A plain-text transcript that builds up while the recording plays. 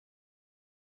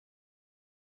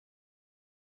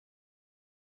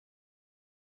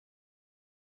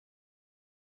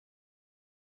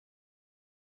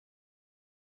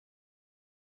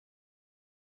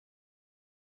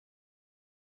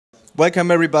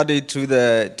Welcome everybody to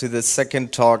the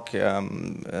second talk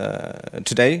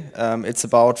today. It's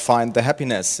about find the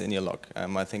happiness in your log.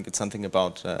 I think it's something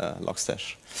about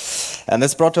Logstash, and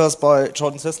it's brought to us by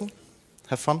Jordan Sissel.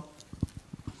 Have fun.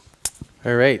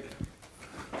 All right.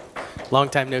 Long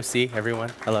time no see,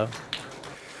 everyone. Hello.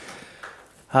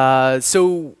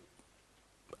 So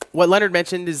what Leonard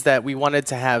mentioned is that we wanted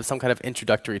to have some kind of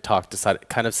introductory talk to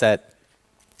kind of set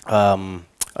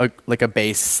like a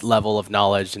base level of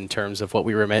knowledge in terms of what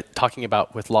we were talking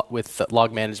about with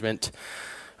log management,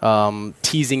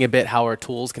 teasing a bit how our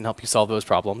tools can help you solve those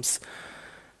problems.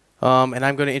 And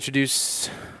I'm going to introduce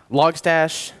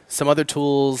Logstash, some other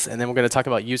tools, and then we're going to talk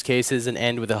about use cases and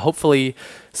end with hopefully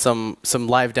some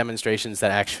live demonstrations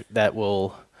that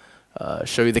will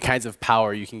show you the kinds of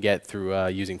power you can get through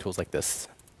using tools like this.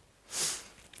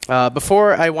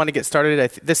 Before I want to get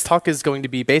started, this talk is going to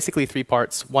be basically 3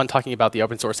 parts. One talking about the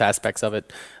open source aspects of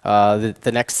it,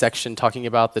 the next section talking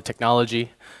about the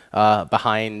technology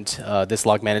behind this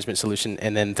log management solution,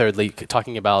 and then thirdly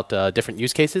talking about different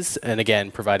use cases, and again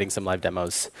providing some live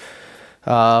demos.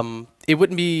 It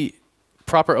wouldn't be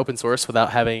proper open source without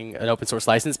having an open source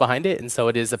license behind it, and so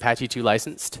it is Apache 2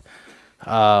 licensed,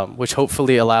 which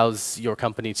hopefully allows your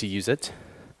company to use it.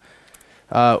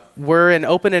 We're an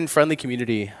open and friendly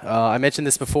community. I mentioned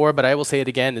this before, but I will say it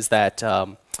again, is that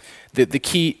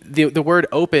the word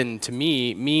open to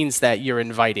me means that you're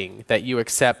inviting, that you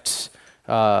accept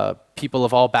people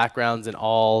of all backgrounds and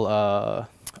all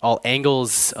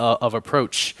angles of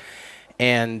approach.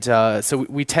 And so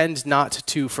we tend not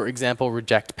to, for example,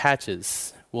 reject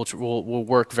patches. We'll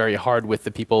work very hard with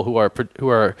the people who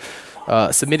are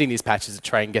submitting these patches to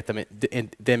try and get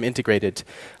them integrated.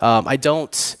 I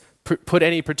don't put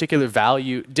any particular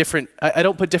value, I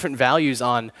don't put different values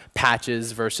on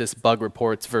patches versus bug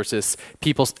reports versus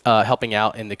people helping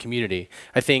out in the community.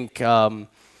 I think the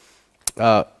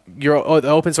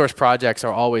open source projects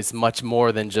are always much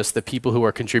more than just the people who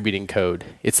are contributing code.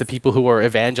 It's the people who are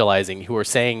evangelizing, who are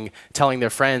telling their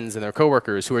friends and their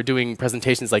coworkers, who are doing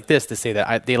presentations like this to say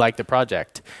that they like the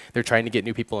project. They're trying to get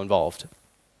new people involved.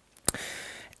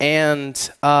 And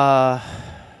what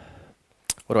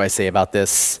do I say about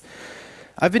this?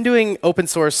 I've been doing open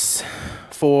source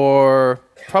for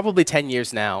probably 10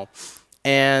 years now,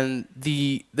 and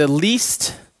the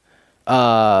least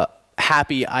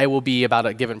happy I will be about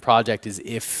a given project is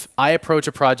if I approach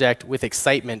a project with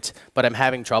excitement, but I'm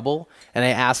having trouble, and I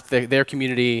ask their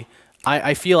community,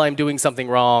 I feel I'm doing something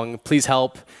wrong, please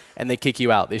help, and they kick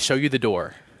you out. They show you the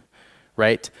door,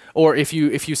 right? Or if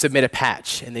you submit a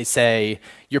patch and they say,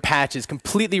 your patch is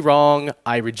completely wrong,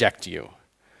 I reject you,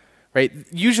 right?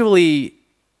 Usually,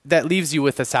 that leaves you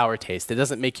with a sour taste. It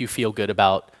doesn't make you feel good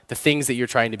about the things that you're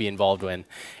trying to be involved in.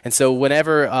 And so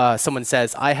whenever someone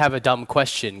says, I have a dumb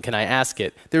question, can I ask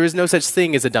it? There is no such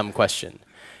thing as a dumb question.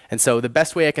 And so the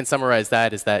best way I can summarize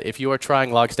that is that if you are trying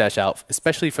Logstash out,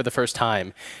 especially for the first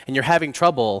time, and you're having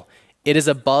trouble, it is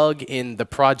a bug in the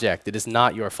project. It is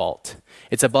not your fault.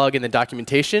 It's a bug in the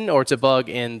documentation, or it's a bug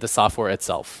in the software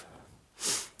itself.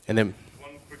 And then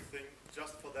one quick thing,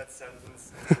 just for that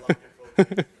sentence, I love your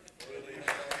code.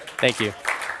 Thank you.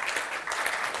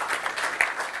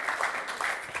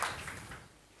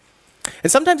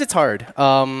 And sometimes it's hard.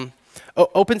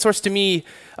 Open source to me,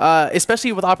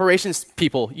 especially with operations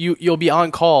people, you'll be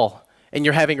on call and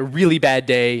you're having a really bad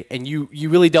day and you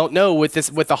really don't know what the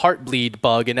heartbleed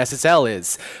bug in SSL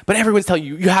is. But everyone's telling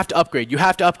you, you have to upgrade, you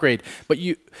have to upgrade. But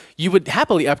you would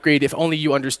happily upgrade if only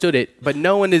you understood it. But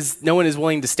no one is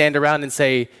willing to stand around and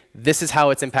say, this is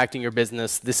how it's impacting your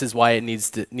business, this is why it needs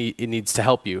to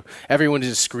help you. Everyone is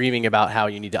just screaming about how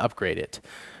you need to upgrade it,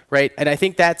 right? And I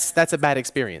think that's a bad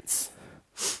experience.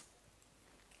 So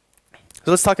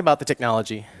let's talk about the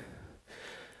technology.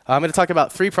 I'm going to talk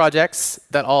about 3 projects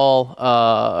that all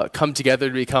come together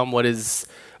to become what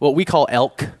we call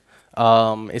ELK.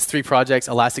 It's 3 projects: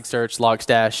 Elasticsearch,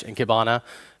 Logstash, and Kibana.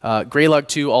 Graylog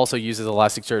 2 also uses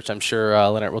Elasticsearch. I'm sure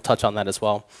Leonard will touch on that as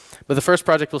well. But the first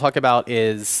project we'll talk about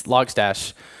is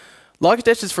Logstash.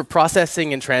 Logstash is for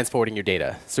processing and transporting your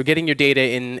data. So getting your data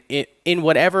in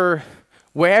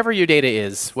wherever your data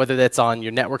is, whether that's on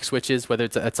your network switches, whether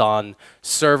it's on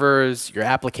servers, your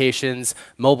applications,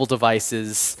 mobile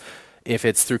devices, if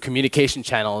it's through communication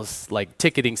channels like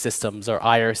ticketing systems or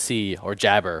IRC or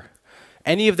Jabber.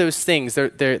 Any of those things,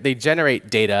 they generate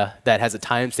data that has a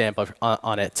timestamp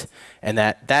on it, and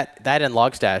that in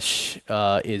Logstash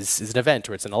is an event,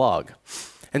 or it's in a log.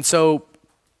 And so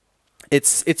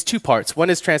it's 2 parts. One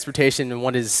is transportation and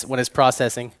one is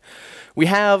processing. We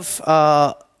have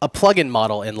a plugin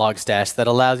model in Logstash that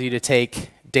allows you to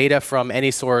take data from any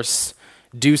source,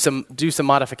 do some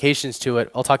modifications to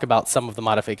it. I'll talk about some of the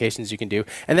modifications you can do,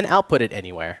 and then output it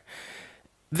anywhere.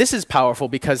 This is powerful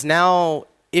because now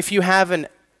if you have an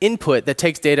input that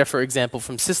takes data, for example,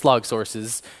 from syslog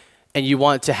sources, and you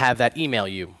want to have that email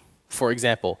you, for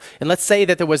example, and let's say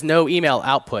that there was no email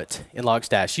output in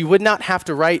Logstash, you would not have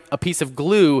to write a piece of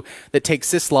glue that takes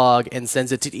syslog and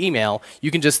sends it to email.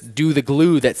 You can just do the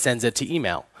glue that sends it to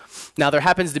email. Now, there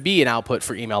happens to be an output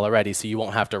for email already, so you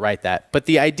won't have to write that. But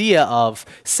the idea of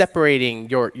separating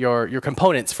your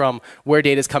components from where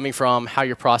data is coming from, how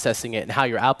you're processing it, and how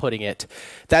you're outputting it,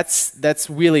 that's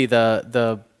really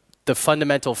the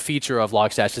fundamental feature of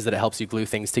Logstash, is that it helps you glue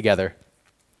things together.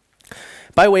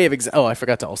 By way of oh, I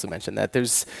forgot to also mention that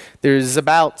there's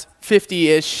about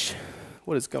 50-ish.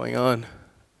 What is going on?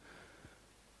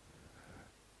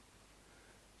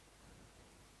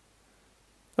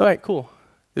 All right, cool.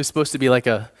 There's supposed to be like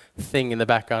a thing in the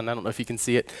background. I don't know if you can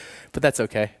see it, but that's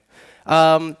okay.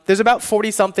 There's about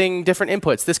 40-something different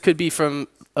inputs. This could be from,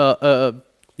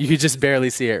 you could just barely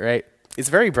see it, right? It's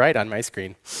very bright on my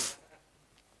screen.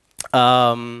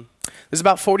 There's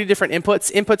about 40 different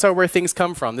inputs. Inputs are where things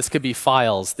come from. This could be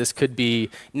files. This could be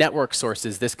network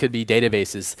sources. This could be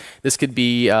databases. This could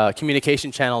be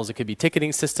communication channels. It could be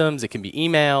ticketing systems. It can be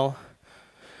email.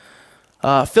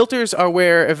 Filters are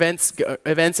where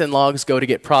events and logs go to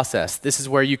get processed. This is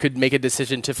where you could make a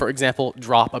decision to, for example,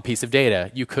 drop a piece of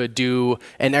data. You could do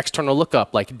an external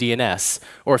lookup like DNS.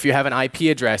 Or if you have an IP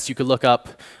address, you could look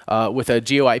up with a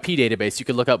GeoIP database. You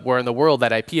could look up where in the world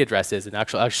that IP address is. And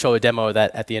actually, I'll show a demo of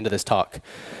that at the end of this talk.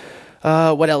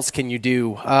 What else can you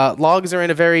do? Logs are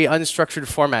in a very unstructured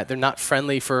format. They're not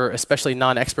friendly for especially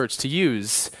non-experts to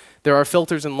use. There are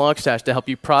filters in Logstash to help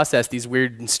you process these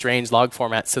weird and strange log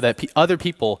formats so that other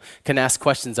people can ask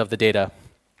questions of the data.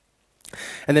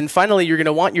 And then finally, you're going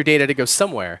to want your data to go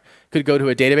somewhere. It could go to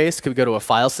a database, it could go to a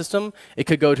file system, it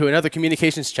could go to another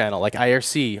communications channel like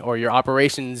IRC or your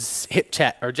operations hip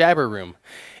chat or Jabber room.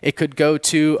 It could go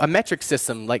to a metric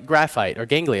system like Graphite or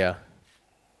Ganglia.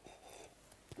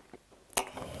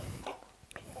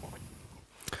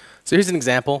 So here's an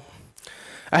example.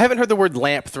 I haven't heard the word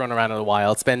lamp thrown around in a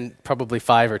while. It's been probably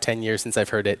 5 or 10 years since I've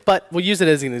heard it. But we'll use it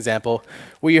as an example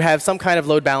where you have some kind of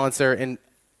load balancer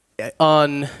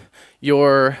on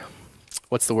your,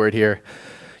 what's the word here?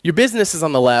 Your business is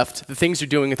on the left. The things you're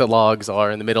doing with the logs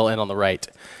are in the middle and on the right.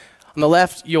 On the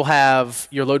left, you'll have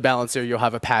your load balancer. You'll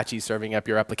have Apache serving up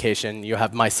your application. You'll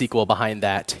have MySQL behind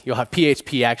that. You'll have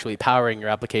PHP actually powering your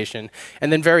application.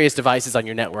 And then various devices on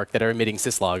your network that are emitting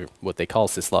syslog, what they call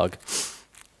syslog.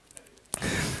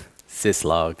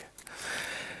 Syslog.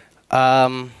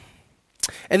 And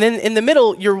then in the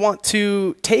middle, you want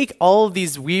to take all of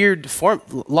these weird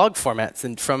log formats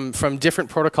and from different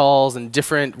protocols and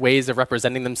different ways of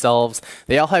representing themselves.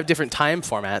 They all have different time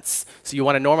formats, so you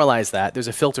want to normalize that. There's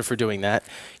a filter for doing that.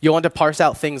 You want to parse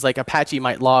out things like Apache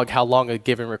might log how long a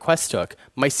given request took.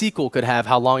 MySQL could have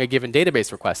how long a given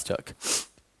database request took.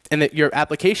 And that your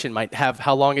application might have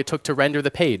how long it took to render the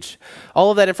page.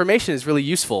 All of that information is really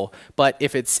useful, but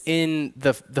if it's in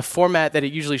the format that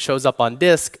it usually shows up on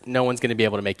disk, no one's going to be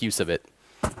able to make use of it.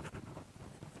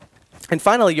 And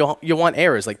finally, you'll want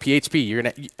errors like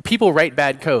PHP. People write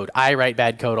bad code. I write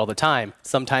bad code all the time.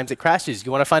 Sometimes it crashes.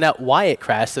 You want to find out why it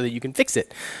crashed so that you can fix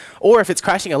it. Or if it's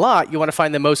crashing a lot, you want to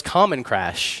find the most common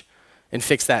crash and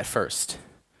fix that first.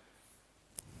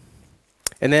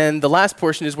 And then the last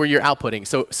portion is where you're outputting.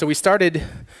 So we started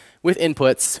with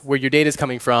inputs, where your data is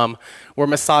coming from. We're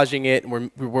massaging it,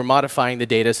 and we're modifying the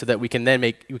data so that we can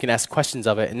then ask questions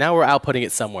of it. And now we're outputting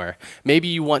it somewhere. Maybe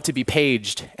you want to be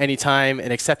paged anytime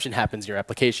an exception happens in your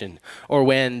application, or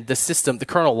when the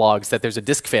kernel logs that there's a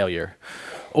disk failure.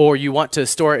 Or you want to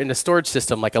store it in a storage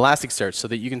system like Elasticsearch so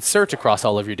that you can search across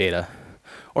all of your data.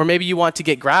 Or maybe you want to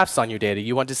get graphs on your data.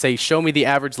 You want to say, show me the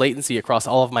average latency across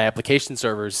all of my application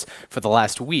servers for the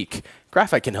last week.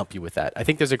 Graphite can help you with that. I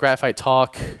think there's a Graphite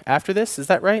talk after this. Is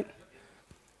that right?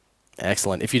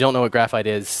 Excellent. If you don't know what Graphite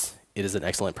is, it is an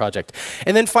excellent project.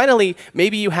 And then finally,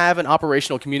 maybe you have an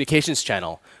operational communications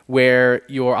channel where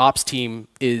your ops team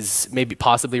is maybe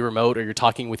possibly remote, or you're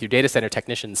talking with your data center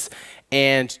technicians,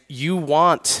 and you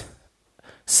want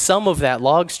some of that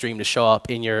log stream to show up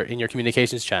in your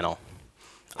communications channel.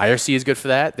 IRC is good for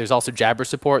that. There's also Jabber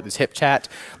support. There's HipChat.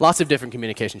 Lots of different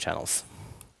communication channels.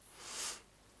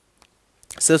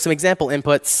 So some example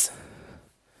inputs.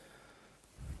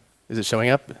 Is it showing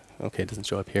up? OK, it doesn't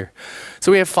show up here.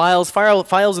 So we have files.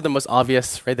 Files are the most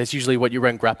obvious, right? That's usually what you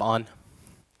run grep on.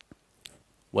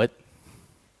 What?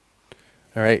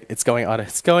 All right, it's going auto.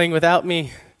 It's going without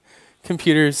me.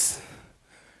 Computers.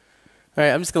 All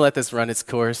right, I'm just going to let this run its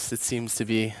course. It seems to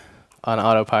be on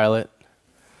autopilot.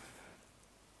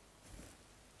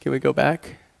 Can we go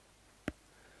back?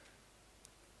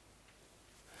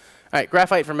 All right,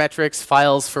 graphite for metrics,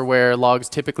 files for where logs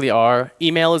typically are.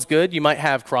 Email is good. You might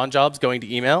have cron jobs going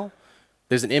to email.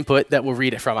 There's an input that will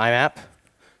read it from IMAP.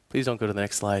 Please don't go to the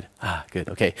next slide. Ah, good,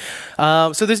 OK.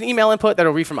 So there's an email input that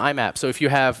will read from IMAP. So if you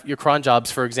have your cron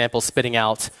jobs, for example, spitting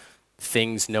out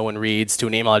things no one reads to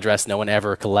an email address no one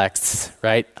ever collects,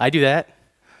 right? I do that.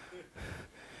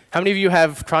 How many of you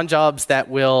have cron jobs that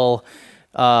will,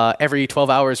 every 12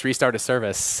 hours, restart a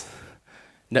service?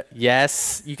 No,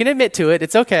 yes, you can admit to it.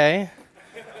 It's OK.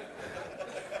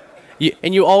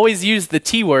 And you always use the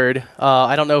T word.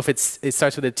 I don't know if it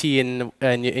starts with a T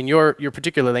in your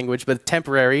particular language, but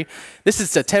temporary. This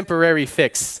is a temporary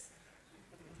fix.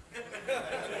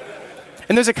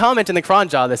 And there's a comment in the cron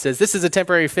job that says, this is a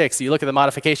temporary fix. You look at the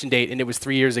modification date, and it was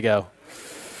 3 years ago.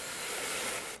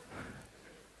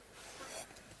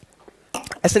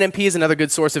 SNMP is another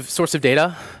good source of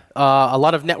data. A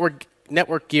lot of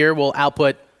network gear will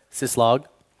output syslog,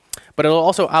 but it'll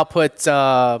also output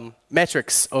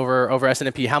metrics over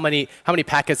SNMP. How many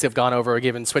packets have gone over a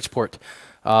given switch port?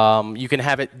 You can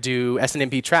have it do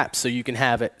SNMP traps, so you can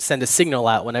have it send a signal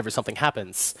out whenever something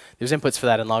happens. There's inputs for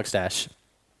that in Logstash.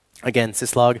 Again,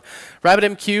 syslog.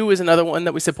 RabbitMQ is another one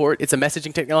that we support. It's a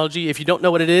messaging technology. If you don't know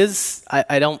what it is,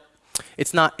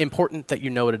 it's not important that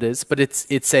you know what it is, but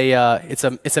it's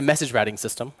a message routing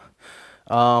system.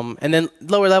 And then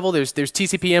lower level, there's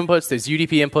TCP inputs, there's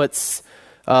UDP inputs,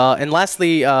 and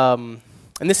lastly, and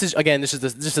this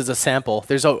is a sample.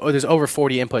 There's over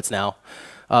 40 inputs now.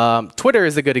 Twitter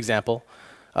is a good example.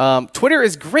 Twitter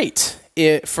is great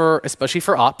especially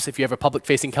for ops. If you have a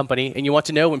public-facing company and you want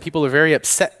to know when people are very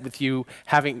upset with you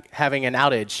having an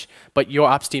outage, but your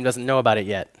ops team doesn't know about it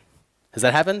yet. Has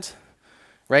that happened?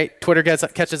 Right? Twitter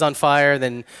catches on fire,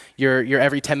 then your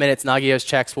every 10 minutes Nagios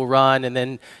checks will run, and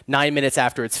then 9 minutes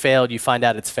after it's failed, you find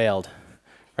out it's failed.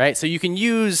 Right? So you can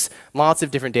use lots of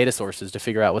different data sources to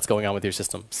figure out what's going on with your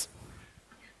systems.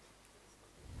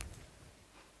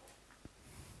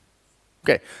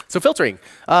 OK, so filtering.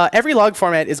 Every log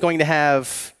format is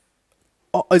almost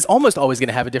always going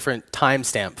to have a different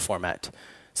timestamp format.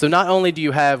 So not only do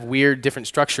you have weird different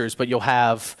structures, but you'll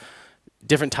have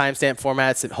different timestamp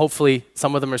formats, and hopefully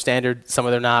some of them are standard, some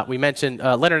of them are not. We mentioned,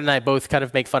 Leonard and I both kind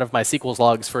of make fun of MySQL's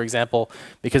logs, for example,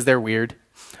 because they're weird.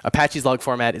 Apache's log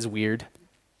format is weird.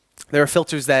 There are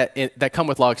filters that come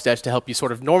with Logstash to help you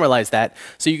sort of normalize that.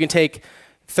 So you can take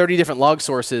 30 different log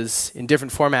sources in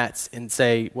different formats and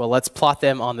say, well, let's plot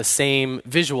them on the same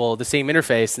visual, the same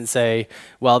interface, and say,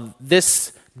 well,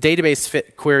 this database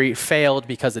query failed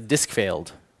because a disk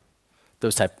failed.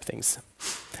 Those type of things.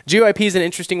 GeoIP is an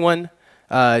interesting one.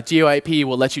 GeoIP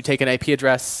will let you take an IP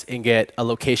address and get a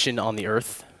location on the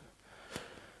Earth.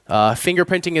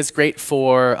 Fingerprinting is great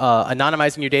for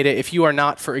anonymizing your data. If you are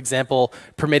not, for example,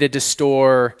 permitted to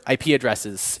store IP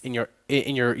addresses in your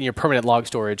permanent log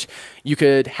storage, you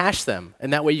could hash them,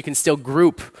 and that way you can still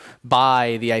group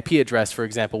by the IP address, for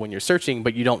example, when you're searching,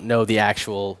 but you don't know the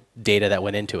actual data that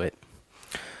went into it.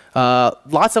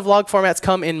 Lots of log formats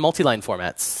come in multi-line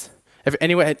formats.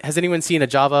 Has anyone seen a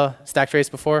Java stack trace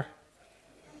before?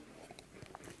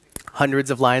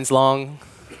 Hundreds of lines long,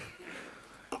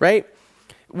 right?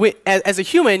 As a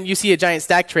human, you see a giant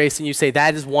stack trace and you say,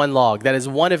 that is one log, that is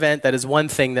one event, that is one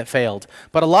thing that failed.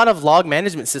 But a lot of log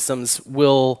management systems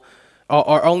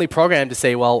are only programmed to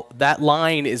say, well, that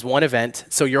line is one event,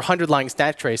 so your 100-line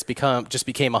stack trace just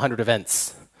became 100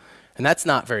 events. And that's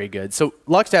not very good. So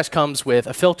Logstash comes with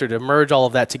a filter to merge all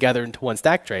of that together into one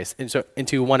stack trace,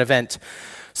 into one event,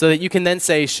 so that you can then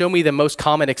say, show me the most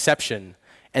common exception.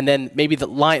 And then maybe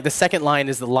the second line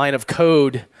is the line of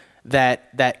code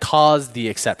that caused the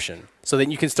exception. So then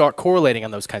you can start correlating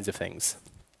on those kinds of things.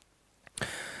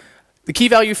 The key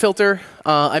value filter,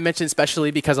 I mentioned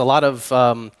especially because a lot of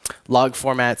log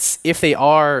formats, if they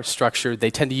are structured, they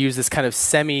tend to use this kind of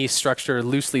semi-structured,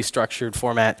 loosely structured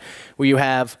format where you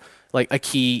have like a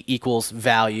key equals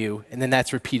value, and then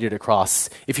that's repeated across.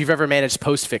 If you've ever managed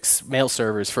postfix mail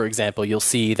servers, for example, you'll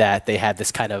see that they have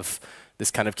this kind of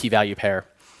key value pair.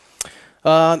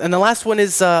 And the last one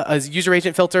is a user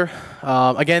agent filter.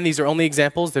 Again, these are only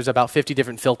examples. There's about 50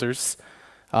 different filters.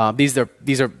 These are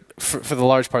for the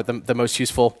large part, the most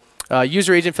useful.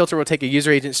 User agent filter will take a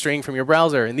user agent string from your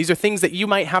browser, and these are things that you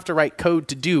might have to write code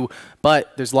to do,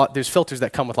 but there's filters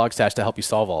that come with Logstash to help you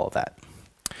solve all of that.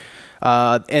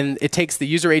 And it takes the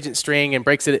user agent string and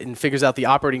breaks it and figures out the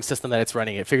operating system that it's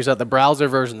running. It figures out the browser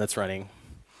version that's running.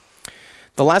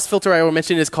 The last filter I will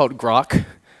mention is called grok.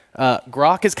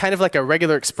 Grok is kind of like a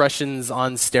regular expressions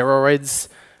on steroids.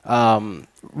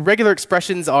 Regular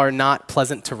expressions are not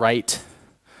pleasant to write.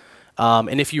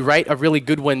 And if you write a really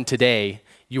good one today,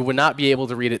 you will not be able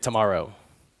to read it tomorrow.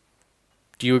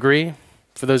 Do you agree?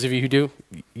 For those of you who do,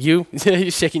 you're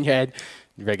shaking your head.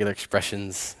 Regular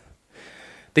expressions.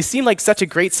 They seem like such a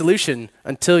great solution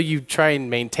until you try and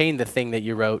maintain the thing that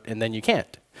you wrote, and then you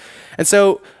can't. And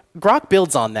so Grok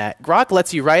builds on that. Grok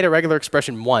lets you write a regular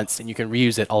expression once, and you can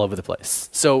reuse it all over the place.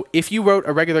 So if you wrote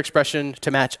a regular expression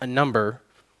to match a number,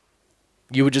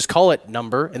 you would just call it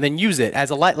number and then use it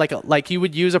as like you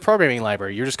would use a programming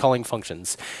library. You're just calling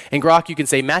functions. In Grok, you can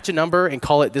say match a number and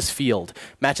call it this field.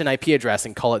 Match an IP address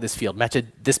and call it this field. Match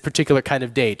this particular kind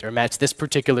of date, or match this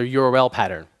particular URL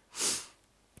pattern.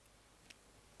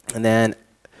 And then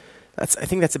I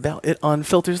think that's about it on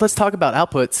filters. Let's talk about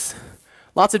outputs.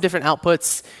 Lots of different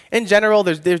outputs. In general,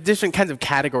 there's different kinds of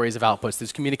categories of outputs.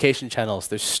 There's communication channels.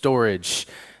 There's storage.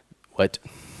 What?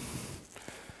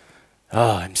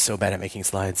 Oh, I'm so bad at making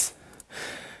slides.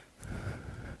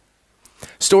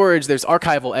 Storage, there's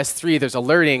archival, S3, there's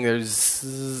alerting,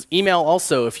 there's email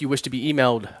also if you wish to be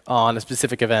emailed on a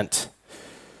specific event.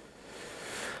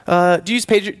 Do you use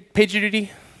PagerDuty?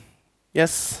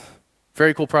 Yes.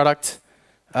 Very cool product.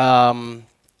 There's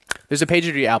a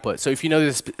PagerDuty output. So if you know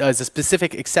there's a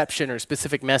specific exception or a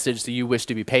specific message that you wish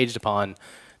to be paged upon,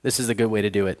 this is a good way to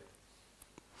do it.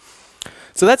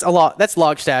 So that's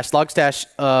Logstash.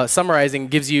 Logstash summarizing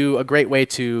gives you a great way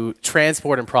to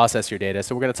transport and process your data.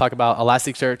 So we're going to talk about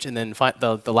Elasticsearch and then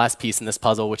the last piece in this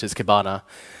puzzle, which is Kibana.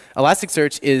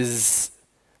 Elasticsearch is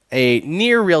a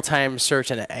near real-time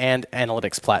search and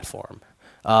analytics platform.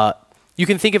 You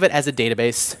can think of it as a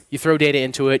database. You throw data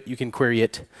into it, you can query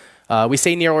it. We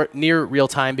say near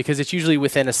real-time because it's usually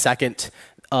within a second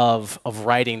of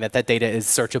writing that data is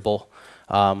searchable.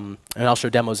 And I'll show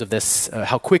demos of this,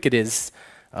 how quick it is,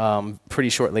 pretty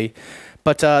shortly.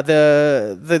 But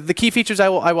the key features I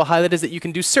will highlight is that you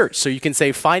can do search. So you can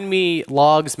say, find me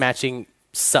logs matching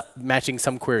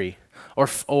some query, or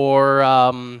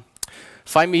find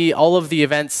me all of the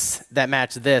events that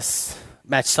match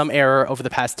some error over the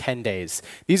past 10 days.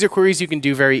 These are queries you can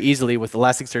do very easily with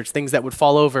Elasticsearch, things that would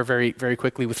fall over very, very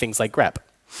quickly with things like grep.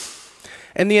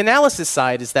 And the analysis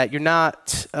side is that you're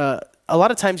not a lot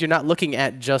of times you're not looking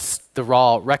at just the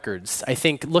raw records. I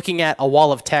think looking at a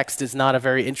wall of text is not a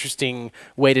very interesting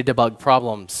way to debug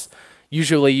problems.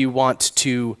 Usually you want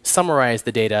to summarize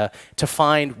the data to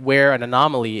find where an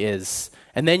anomaly is,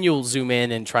 and then you'll zoom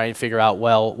in and try and figure out,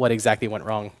 well, what exactly went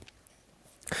wrong.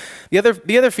 The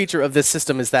other feature of this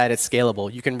system is that it's scalable.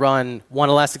 You can run one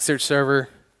Elasticsearch server,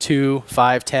 2,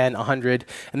 5, 10, 100,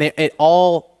 and it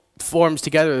all forms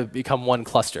together to become one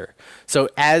cluster. So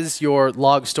as your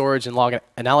log storage and log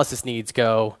analysis needs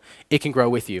go, it can grow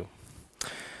with you.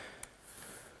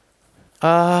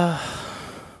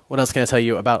 What else can I tell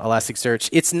you about Elasticsearch?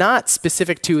 It's not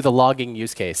specific to the logging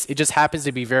use case. It just happens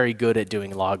to be very good at doing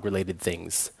log-related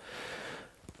things.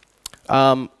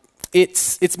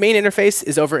 Its main interface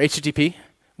is over HTTP.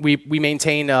 We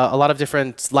maintain a lot of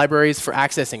different libraries for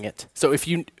accessing it. So if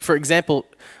you, for example,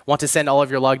 want to send all of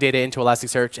your log data into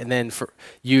Elasticsearch and then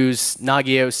use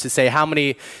Nagios to say how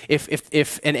many,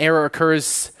 if an error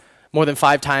occurs more than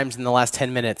 5 times in the last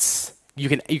 10 minutes, you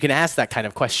can ask that kind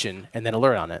of question and then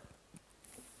alert on it.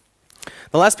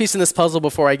 The last piece in this puzzle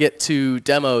before I get to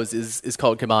demos is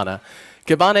called Kibana.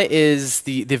 Kibana is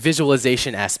the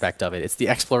visualization aspect of it. It's the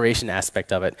exploration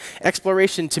aspect of it.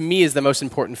 Exploration, to me, is the most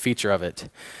important feature of it.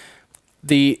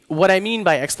 What I mean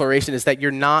by exploration is that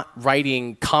you're not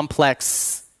writing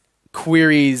complex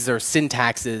queries or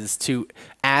syntaxes to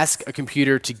ask a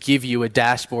computer to give you a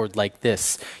dashboard like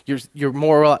this. You're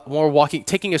more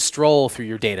taking a stroll through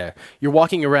your data. You're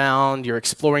walking around, you're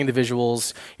exploring the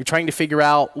visuals, you're trying to figure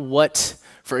out what,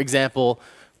 for example,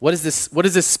 what does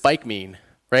this spike mean,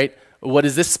 right? What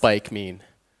does this spike mean?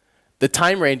 The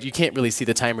time range, you can't really see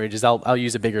the time ranges. I'll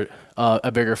use a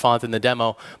bigger font in the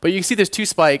demo. But you can see there's 2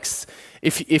 spikes.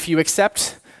 If you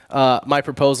accept my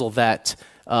proposal that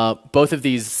both of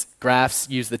these graphs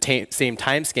use the same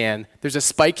time scan, there's a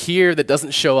spike here that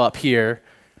doesn't show up here,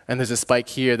 and there's a spike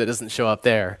here that doesn't show up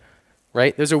there,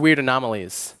 right? Those are weird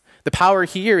anomalies. The power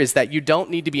here is that you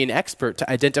don't need to be an expert to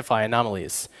identify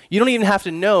anomalies. You don't even have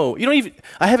to know.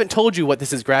 I haven't told you what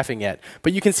this is graphing yet,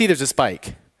 but you can see there's a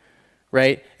spike,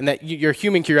 right? And that your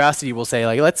human curiosity will say,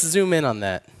 like, let's zoom in on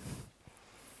that.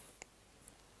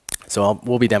 So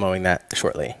we'll be demoing that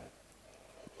shortly.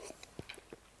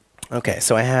 OK,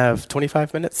 so I have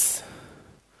 25 minutes.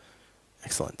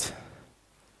 Excellent.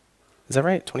 Is that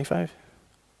right? 25?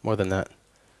 More than that?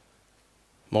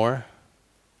 More?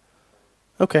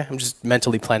 OK, I'm just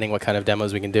mentally planning what kind of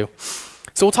demos we can do.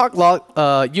 So we'll talk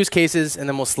use cases, and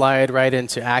then we'll slide right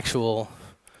into actual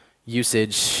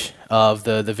usage of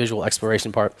the visual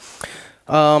exploration part.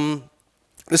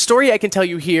 The story I can tell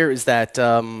you here is that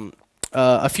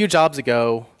a few jobs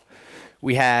ago,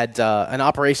 we had an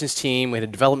operations team, we had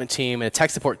a development team, and a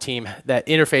tech support team that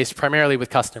interfaced primarily with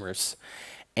customers.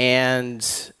 And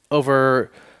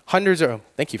over hundreds of,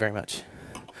 thank you very much,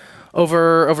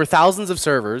 over thousands of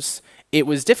servers, it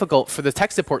was difficult for the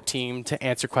tech support team to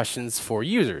answer questions for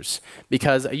users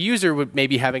because a user would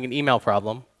maybe having an email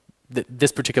problem.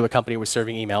 This particular company was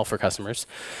serving email for customers.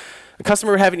 A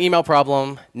customer would have an email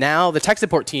problem. Now the tech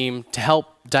support team, to help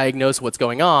diagnose what's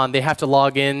going on, they have to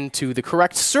log in to the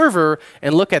correct server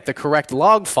and look at the correct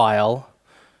log file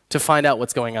to find out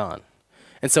what's going on.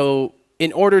 And so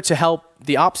in order to help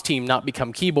the ops team not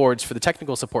become keyboards for the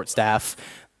technical support staff,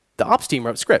 the ops team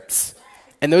wrote scripts.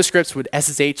 And those scripts would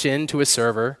SSH into a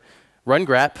server, run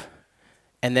grep,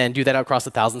 and then do that across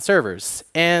 1,000 servers.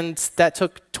 And that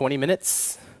took 20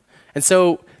 minutes. And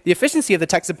so the efficiency of the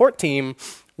tech support team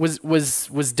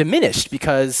was diminished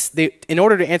because in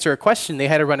order to answer a question, they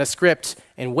had to run a script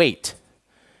and wait.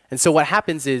 And so what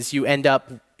happens is you end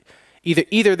up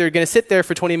either they're going to sit there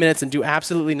for 20 minutes and do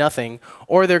absolutely nothing,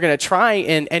 or they're going to try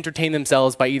and entertain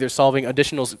themselves by either solving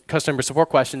additional customer support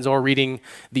questions or reading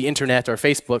the internet or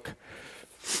Facebook.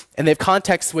 And they've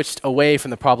context switched away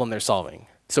from the problem they're solving.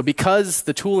 So because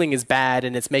the tooling is bad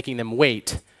and it's making them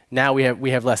wait, now we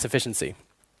have less efficiency.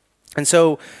 And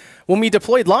so when we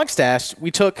deployed Logstash, we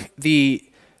took the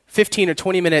 15 or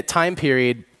 20-minute time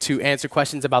period to answer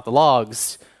questions about the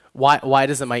logs. Why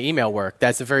doesn't my email work?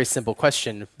 That's a very simple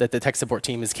question that the tech support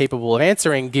team is capable of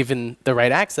answering given the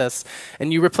right access.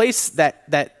 And you replace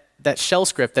that shell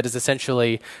script that is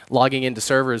essentially logging into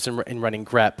servers and running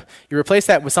grep. You replace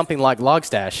that with something like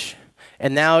Logstash,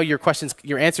 and now your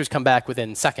answers come back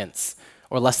within seconds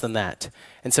or less than that.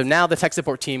 And so now the tech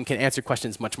support team can answer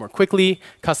questions much more quickly.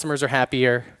 Customers are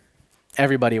happier.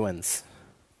 Everybody wins.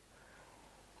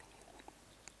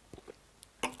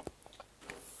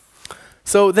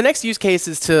 So the next use case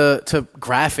is to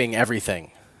graphing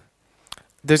everything.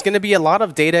 There's going to be a lot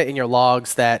of data in your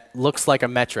logs that looks like a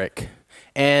metric.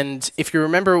 And if you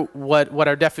remember what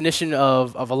our definition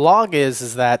of a log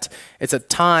is that it's a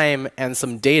time and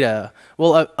some data.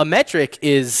 Well, a metric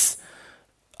is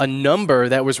a number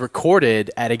that was recorded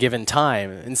at a given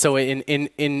time. And so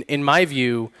in my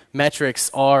view, metrics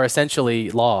are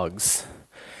essentially logs.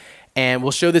 And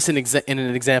we'll show this in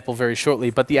an example very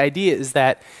shortly. But the idea is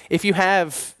that if you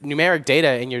have numeric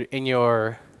data in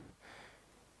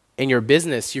your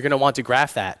business, you're going to want to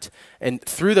graph that. And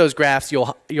through those graphs,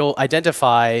 you'll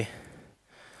identify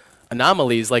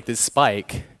anomalies like this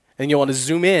spike. And you'll want to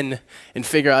zoom in and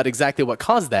figure out exactly what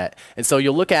caused that. And so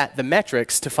you'll look at the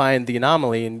metrics to find the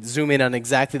anomaly and zoom in on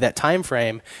exactly that time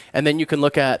frame. And then you can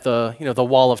look at the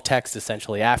wall of text,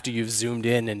 essentially, after you've zoomed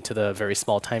in into the very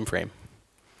small time frame.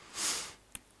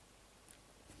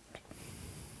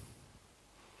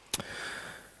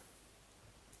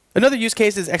 Another use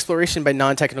case is exploration by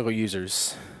non-technical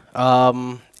users.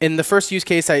 In the first use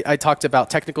case, I talked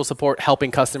about technical support helping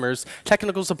customers.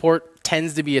 Technical support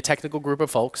tends to be a technical group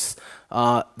of folks.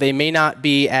 They may not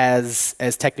be as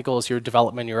technical as your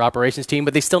development, your operations team,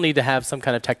 but they still need to have some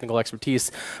kind of technical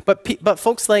expertise. But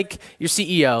folks like your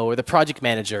CEO or the project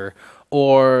manager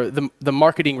or the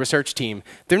marketing research team,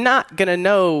 they're not going to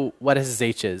know what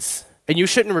SSH is. And you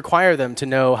shouldn't require them to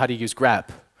know how to use grep.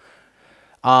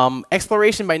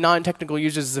 Exploration by non-technical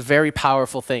users is a very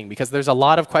powerful thing because there's a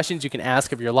lot of questions you can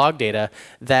ask of your log data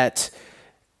that,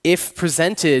 if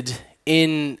presented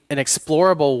in an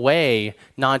explorable way,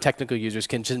 non-technical users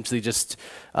can simply just,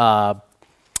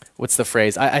 what's the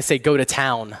phrase? I say go to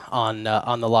town on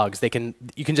the logs.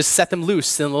 You can just set them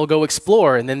loose and they'll go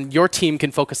explore, and then your team can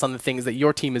focus on the things that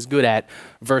your team is good at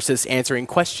versus answering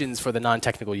questions for the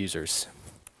non-technical users.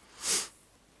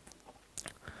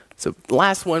 So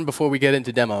last one before we get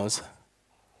into demos.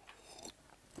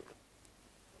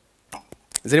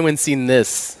 Has anyone seen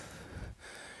this?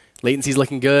 Latency's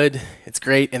looking good. It's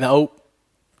great. And oh,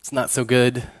 it's not so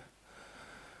good.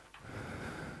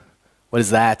 What is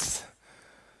that?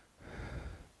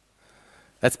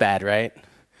 That's bad, right?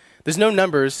 There's no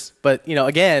numbers, but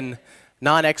again,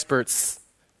 non-experts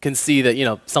can see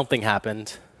that something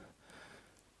happened.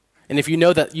 And if you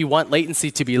know that you want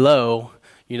latency to be low,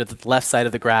 that the left side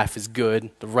of the graph is good,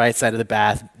 the right side of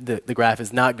the graph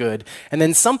is not good, and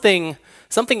then something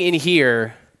in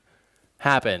here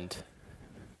happened.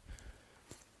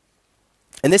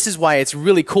 And this is why it's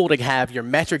really cool to have your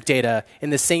metric data in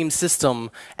the same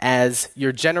system as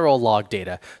your general log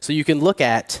data. So you can look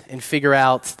at and figure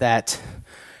out that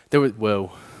there was,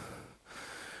 whoa,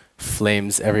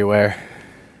 flames everywhere.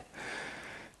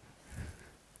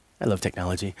 I love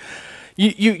technology.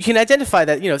 You can identify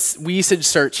that, we usage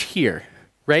search here,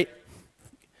 right?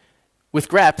 With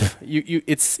grep,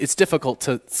 it's difficult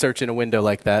to search in a window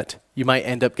like that. You might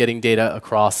end up getting data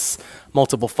across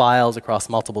multiple files, across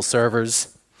multiple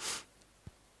servers.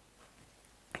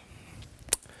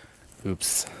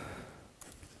 Oops.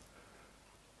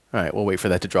 All right, we'll wait for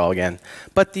that to draw again.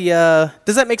 But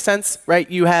does that make sense,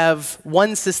 right? You have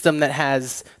one system that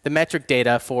has the metric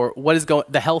data for what is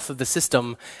the health of the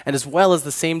system, and as well as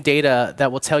the same data that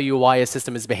will tell you why a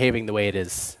system is behaving the way it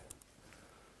is.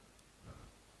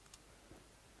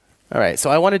 All right, so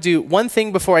I want to do one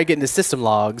thing before I get into system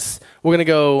logs. We're going to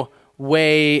go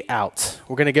way out.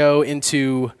 We're going to go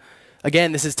into,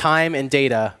 again, this is time and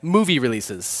data, movie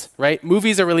releases, right?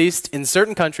 Movies are released in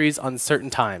certain countries on certain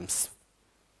times.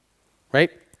 Right?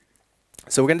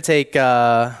 So we're going to take,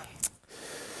 let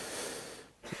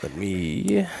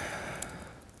me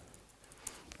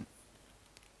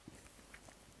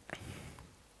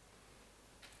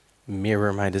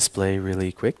mirror my display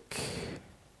really quick.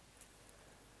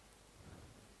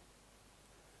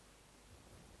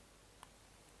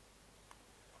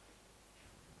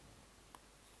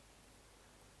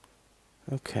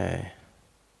 Okay.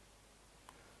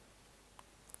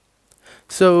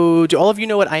 So do all of you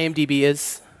know what IMDb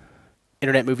is?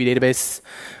 Internet Movie Database.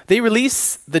 They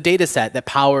release the data set that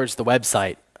powers the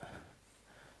website.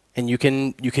 And you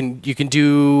can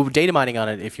do data mining on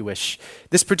it if you wish.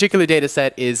 This particular data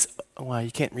set is, wow,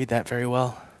 you can't read that very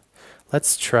well.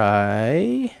 Let's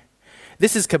try.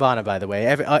 This is Kibana, by the way.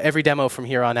 Every demo from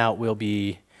here on out will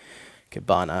be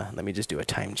Kibana. Let me just do a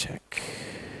time check.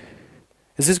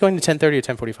 Is this going to 10:30 or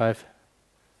 10:45?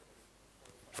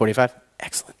 45?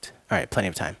 Excellent. All right, plenty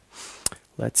of time.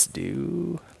 Let's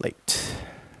do late.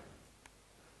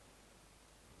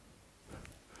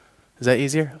 Is that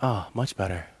easier? Oh, much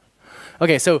better.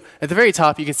 Okay, so at the very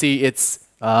top, you can see it's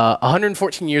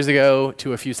 114 years ago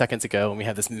to a few seconds ago, and we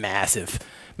have this massive,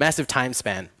 massive time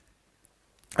span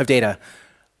of data.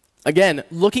 Again,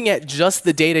 looking at just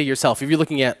the data yourself, if you're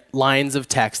looking at lines of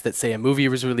text that say a movie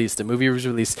was released,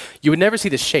 you would never see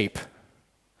the shape.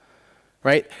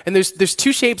 Right? And there's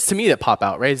two shapes to me that pop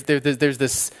out, right? There's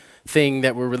this thing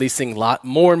that we're releasing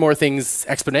more and more things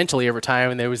exponentially over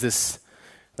time, and there was this,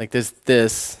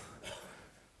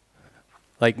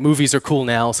 like movies are cool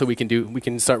now, so we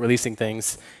can start releasing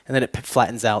things, and then it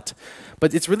flattens out.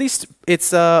 But it's released,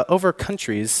 it's over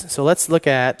countries. So let's look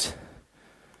at,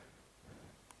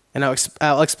 and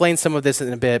I'll explain some of this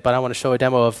in a bit, but I want to show a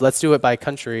demo of, let's do it by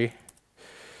country.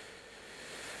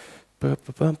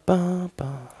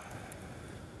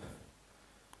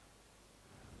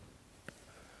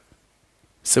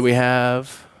 So we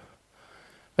have,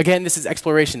 again, this is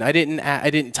exploration. I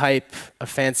didn't type a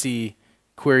fancy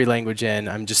query language in.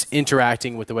 I'm just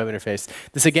interacting with the web interface.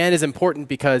 This, again, is important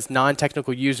because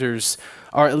non-technical users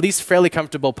are at least fairly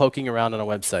comfortable poking around on a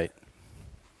website.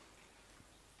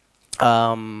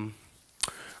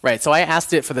 Right, so I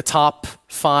asked it for the top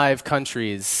 5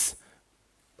 countries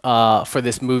for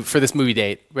this movie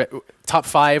date. Top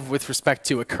 5 with respect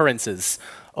to occurrences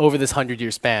over this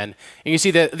 100-year span. And you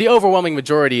see that the overwhelming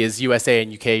majority is USA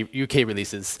and UK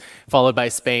releases, followed by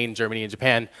Spain, Germany, and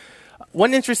Japan.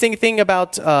 One interesting thing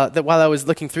about that while I was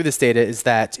looking through this data is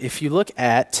that if you look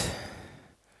at,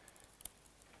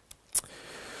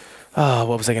 what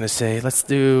was I going to say? Let's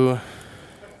do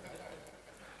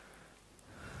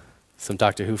some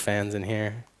Doctor Who fans in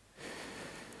here.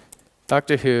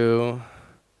 Doctor Who.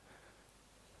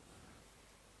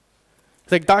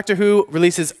 Like Doctor Who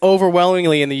releases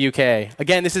overwhelmingly in the UK.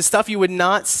 Again, this is stuff you would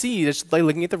not see just by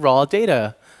looking at the raw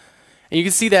data. And you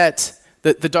can see that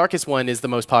the darkest one is the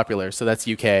most popular, so that's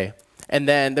UK. And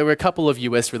then there were a couple of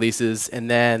US releases, and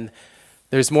then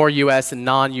there's more US and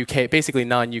non-UK, basically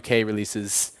non-UK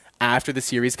releases after the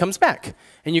series comes back.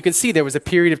 And you can see there was a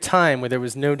period of time where there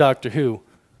was no Doctor Who.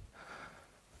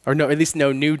 Or no, at least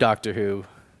no new Doctor Who.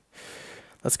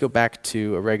 Let's go back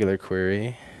to a regular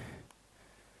query.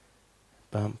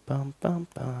 Bum, bum, bum,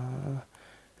 bum.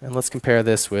 And let's compare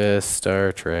this with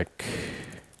Star Trek.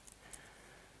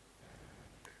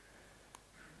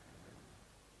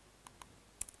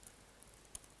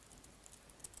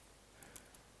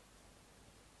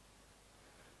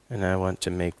 And I want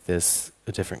to make this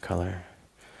a different color.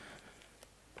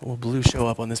 Will blue show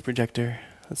up on this projector?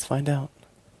 Let's find out.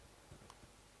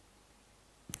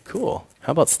 Cool.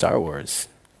 How about Star Wars?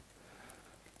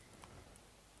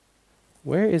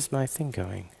 Where is my thing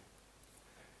going?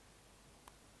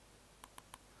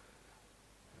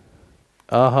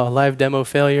 Oh, live demo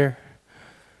failure.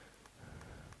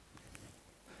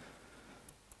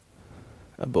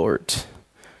 Abort.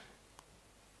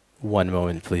 One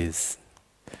moment, please.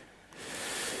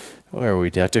 Where are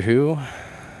we, Doctor Who?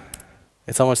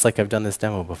 It's almost like I've done this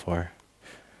demo before.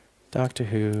 Doctor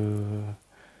Who,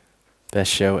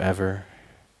 best show ever.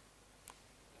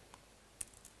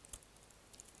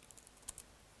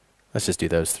 Let's just do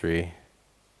those three.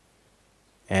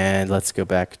 And let's go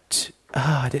back to,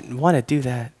 I didn't want to do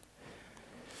that.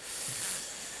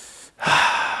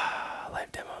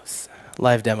 Live demos.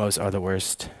 Live demos are the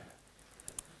worst.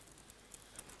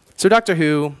 So Doctor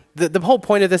Who, the whole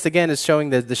point of this, again, is showing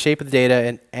the shape of the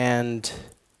data and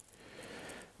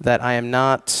that I am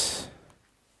not,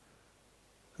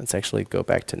 let's actually go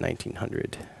back to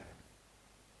 1900.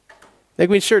 Like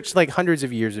we searched like hundreds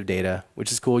of years of data,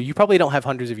 which is cool. You probably don't have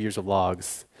hundreds of years of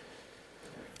logs.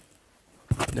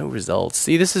 No results.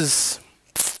 See, this is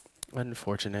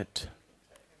unfortunate.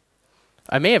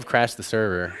 I may have crashed the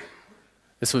server.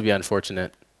 This would be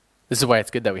unfortunate. This is why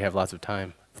it's good that we have lots of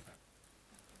time.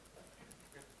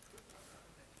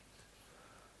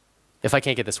 If I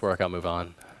can't get this to work, I'll move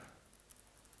on.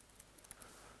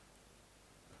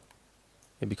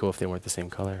 It'd be cool if they weren't the same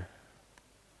color.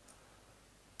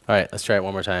 All right, let's try it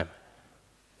one more time.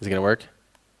 Is it going to work?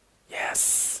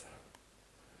 Yes.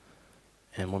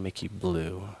 And we'll make you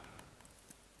blue.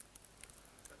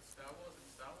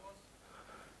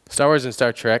 Star Wars and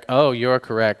Star Trek. Oh, you're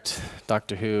correct.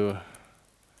 Doctor Who.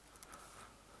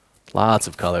 Lots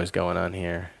of colors going on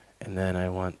here. And then I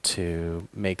want to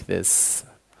make this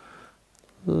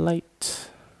light.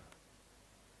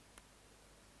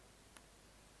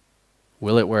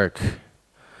 Will it work?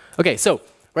 Okay, so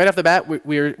right off the bat,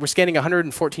 we're scanning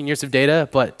 114 years of data,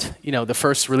 but you know the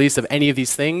first release of any of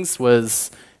these things was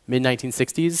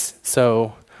mid-1960s.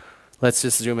 So let's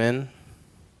just zoom in.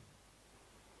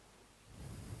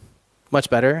 Much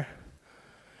better.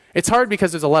 It's hard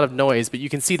because there's a lot of noise, but you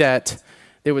can see that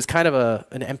there was kind of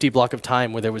an empty block of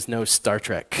time where there was no Star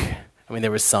Trek. I mean,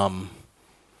 there was some,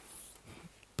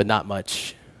 but not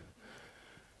much.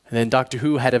 And then Doctor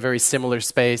Who had a very similar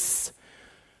space.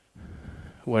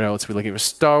 What else were we looking at?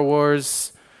 Star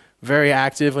Wars, very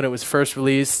active when it was first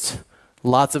released.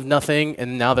 Lots of nothing,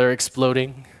 and now they're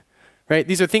exploding. Right?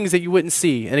 These are things that you wouldn't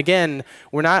see. And again,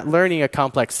 we're not learning a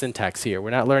complex syntax here.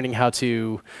 We're not learning how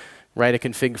to write a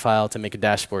config file to make a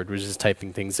dashboard. We're just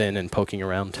typing things in and poking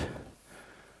around.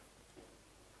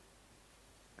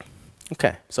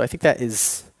 Okay, so I think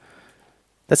that's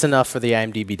enough for the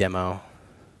IMDb demo.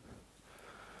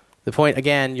 The point,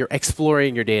 again, you're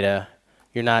exploring your data.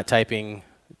 You're not typing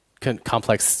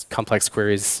complex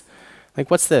queries. Like,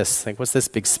 what's this? Like, what's this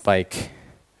big spike?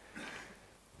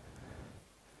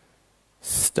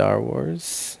 Star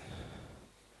Wars.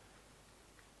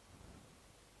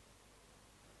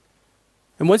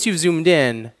 And once you've zoomed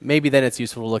in, maybe then it's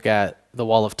useful to look at the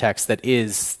wall of text that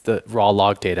is the raw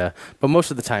log data. But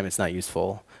most of the time, it's not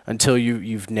useful until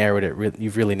you've narrowed it.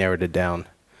 You've really narrowed it down.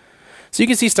 So you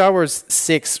can see Star Wars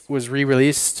 6 was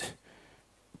re-released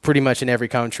pretty much in every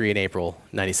country in April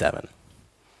 '97.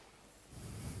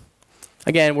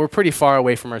 Again, we're pretty far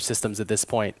away from our systems at this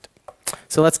point.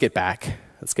 So let's get back.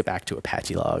 Let's get back to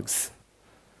Apache logs.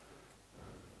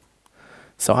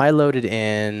 So I loaded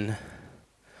in,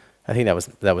 I think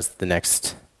that was the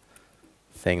next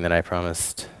thing that I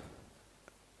promised.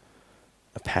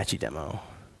 Apache demo.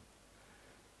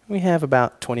 We have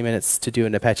about 20 minutes to do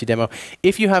an Apache demo.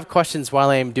 If you have questions while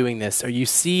I am doing this, or you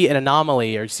see an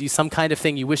anomaly, or you see some kind of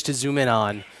thing you wish to zoom in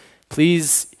on,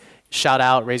 please shout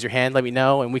out, raise your hand, let me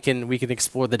know, and we can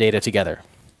explore the data together.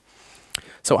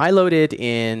 So I loaded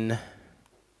in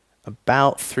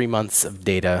about 3 months of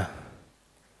data.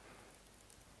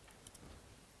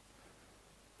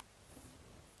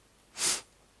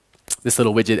 This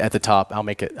little widget at the top, I'll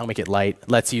make it light,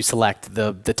 lets you select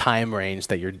the time range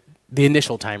that the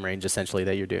initial time range essentially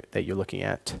that you're looking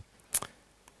at.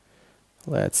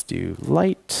 Let's do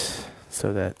light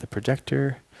so that the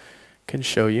projector can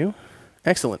show you.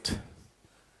 Excellent.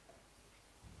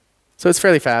 So it's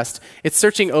fairly fast. It's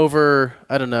searching over,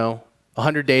 I don't know,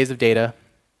 100 days of data.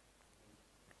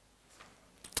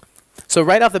 So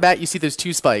right off the bat, you see there's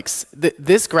two spikes.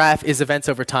 This graph is events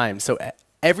over time. So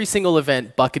every single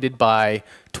event bucketed by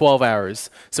 12 hours.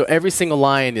 So every single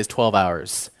line is 12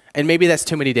 hours. And maybe that's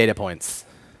too many data points.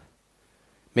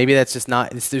 Maybe that's just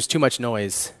not, there's too much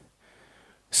noise.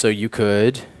 So you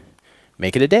could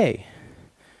make it a day.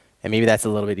 And maybe that's a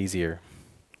little bit easier.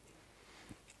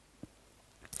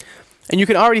 And you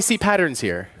can already see patterns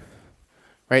here.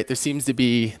 Right? There seems to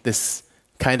be this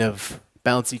kind of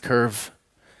bouncy curve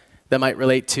that might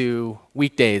relate to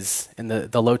weekdays, and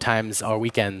the low times are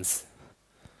weekends.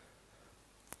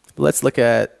 Let's look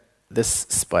at this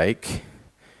spike.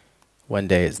 one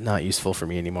day is not useful for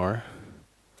me anymore.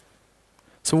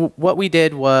 So what we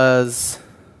did was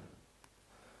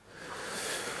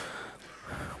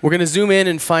we're going to zoom in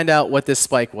and find out what this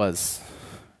spike was.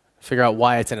 Figure out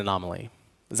why it's an anomaly.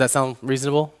 Does that sound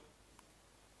reasonable?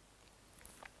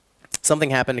 Something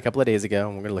happened a couple of days ago,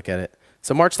 and we're going to look at it.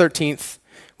 So March 13th,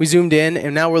 we zoomed in,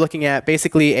 and now we're looking at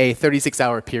basically a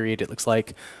 36-hour period, it looks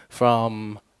like,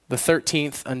 from the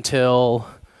 13th until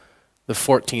the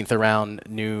 14th around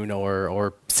noon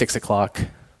or 6 o'clock.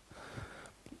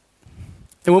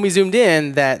 And when we zoomed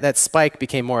in, that spike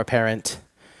became more apparent.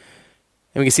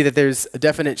 And we can see that there's a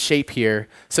definite shape here.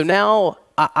 So now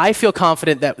I feel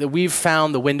confident that we've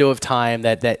found the window of time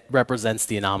that represents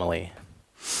the anomaly.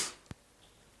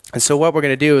 And so what we're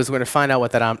going to do is we're going to find out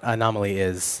what that anomaly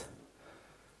is.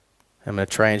 I'm going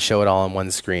to try and show it all on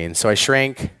one screen. So I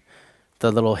shrank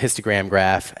the little histogram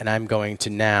graph, and I'm going to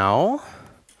now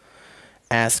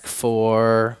ask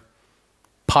for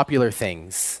popular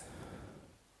things.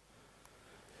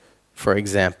 For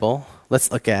example, let's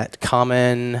look at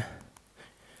common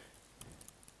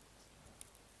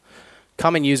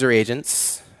user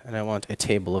agents, and I want a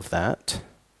table of that.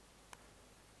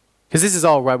 Because this is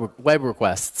all web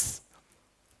requests.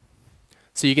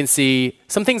 So you can see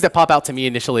some things that pop out to me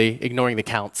initially, ignoring the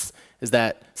counts, is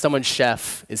that someone's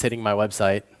chef is hitting my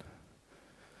website.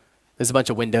 There's a bunch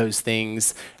of Windows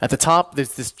things. At the top,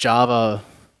 there's this Java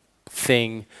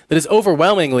thing that is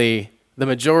overwhelmingly the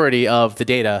majority of the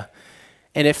data.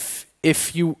 And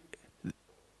if you,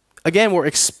 again, we're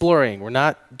exploring. We're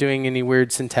not doing any weird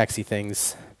syntaxy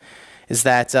things. Is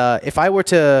that if I were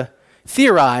to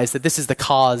theorize that this is the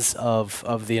cause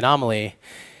of the anomaly,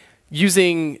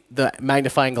 using the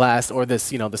magnifying glass or this,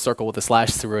 the circle with the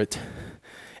slash through it,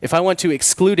 if I want to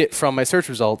exclude it from my search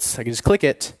results, I can just click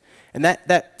it, and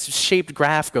that shaped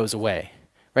graph goes away,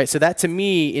 right? So that to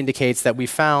me indicates that we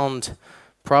found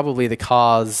probably the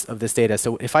cause of this data.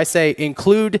 So if I say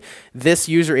include this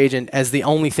user agent as the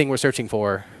only thing we're searching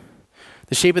for,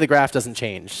 the shape of the graph doesn't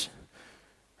change,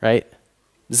 right?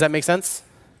 Does that make sense?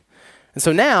 And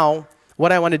so now,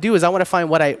 what I want to do is I want to find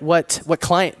what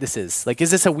client this is. Like,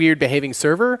 is this a weird behaving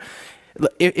server?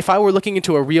 If I were looking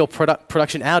into a real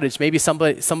production outage, maybe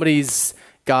somebody's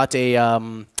got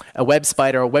a web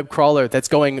spider or a web crawler that's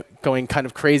going kind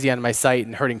of crazy on my site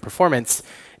and hurting performance.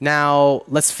 Now,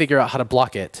 let's figure out how to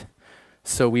block it.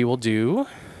 So we will do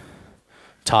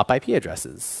top IP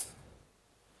addresses.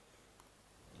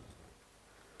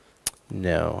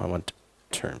 No, I want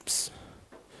terms.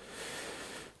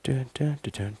 Dun, dun,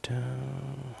 dun, dun,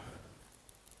 dun.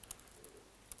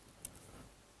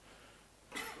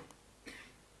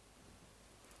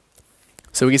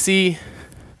 So we can see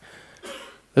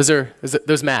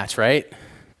those match, right?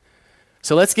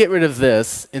 So let's get rid of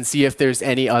this and see if there's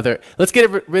any other. Let's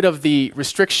get rid of the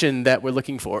restriction that we're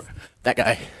looking for, that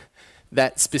guy,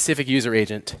 that specific user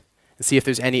agent, and see if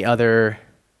there's any other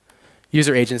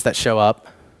user agents that show up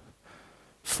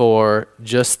for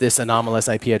just this anomalous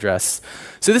IP address.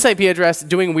 So this IP address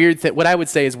doing what I would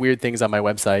say is weird things on my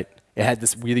website. It had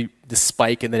this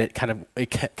spike, and then it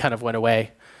kind of went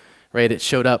away, right? It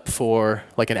showed up for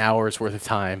like an hour's worth of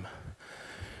time,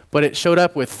 but it showed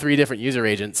up with 3 different user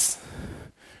agents,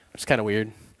 which is kind of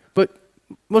weird, but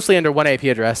mostly under one IP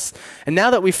address. And now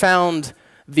that we found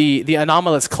the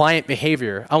anomalous client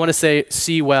behavior, I want to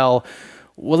see well,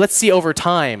 let's see over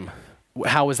time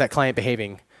how was that client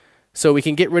behaving. So we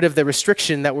can get rid of the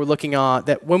restriction that we're looking at,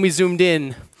 that when we zoomed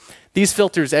in, these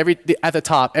filters at the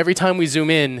top, every time we zoom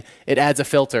in, it adds a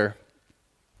filter.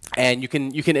 And you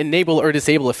can enable or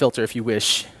disable a filter if you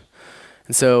wish.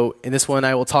 And so in this one,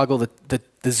 I will toggle the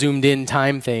zoomed in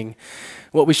time thing.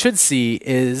 What we should see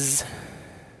is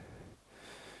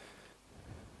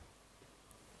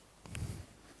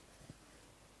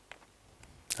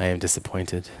I am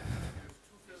disappointed.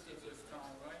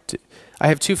 I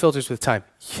have 2 filters with time.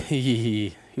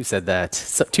 Who said that?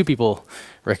 2 people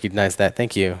recognized that.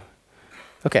 Thank you.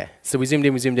 OK, so we zoomed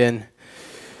in.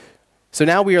 So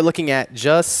now we are looking at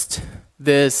just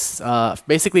this,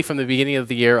 basically from the beginning of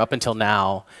the year up until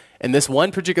now. And this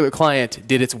one particular client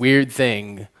did its weird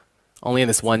thing only in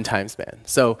this one time span.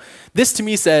 So this to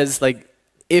me says, like,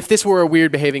 if this were a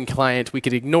weird behaving client, we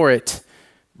could ignore it.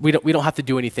 We don't have to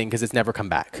do anything because it's never come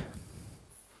back.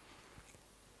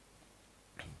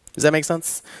 Does that make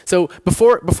sense? So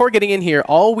before getting in here,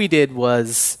 all we did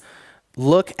was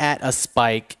look at a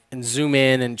spike and zoom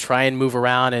in and try and move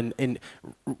around and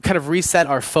kind of reset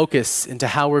our focus into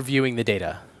how we're viewing the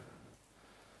data.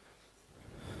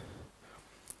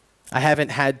 I haven't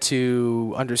had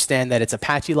to understand that it's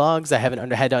Apache logs. I haven't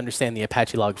had to understand the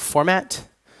Apache log format.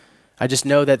 I just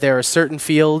know that there are certain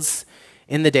fields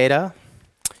in the data.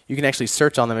 You can actually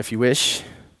search on them if you wish.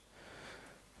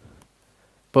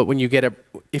 But when you get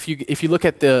if you look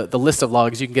at the list of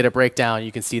logs, you can get a breakdown.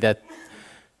 You can see that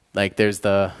like there's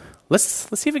the let's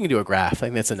see if we can do a graph. I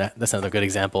think that's another good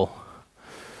example.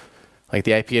 Like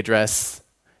the IP address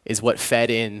is what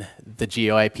fed in the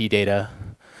GeoIP data.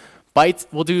 Bytes,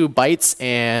 we'll do bytes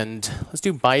and let's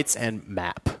do bytes and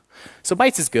map. So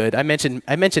bytes is good. I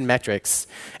mentioned metrics.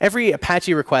 Every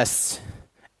Apache request,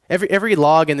 every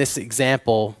log in this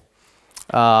example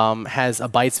has a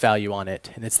bytes value on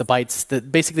it, and it's the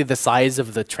bytes, basically the size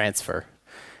of the transfer.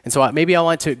 And so maybe I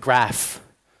want to graph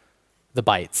the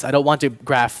bytes. I don't want to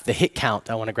graph the hit count.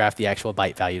 I want to graph the actual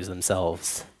byte values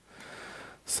themselves.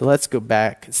 So let's go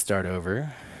back and start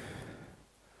over.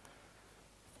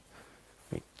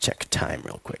 Let me check time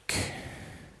real quick.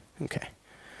 Okay.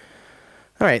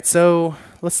 All right, so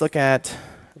let's look at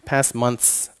past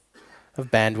months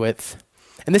of bandwidth.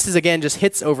 And this is, again, just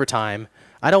hits over time.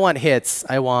 I don't want hits.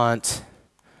 I want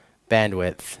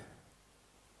bandwidth.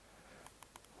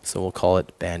 So we'll call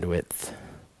it bandwidth.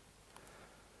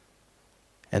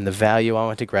 And the value I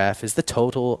want to graph is the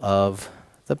total of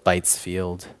the bytes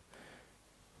field.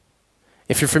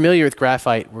 If you're familiar with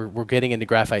graphite, we're getting into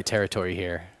graphite territory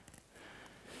here.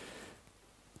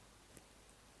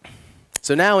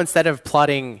 So now instead of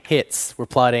plotting hits, we're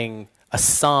plotting a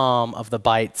sum of the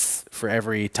bytes for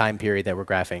every time period that we're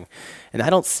graphing. And I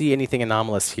don't see anything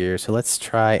anomalous here, so let's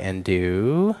try and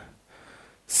do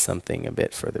something a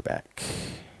bit further back.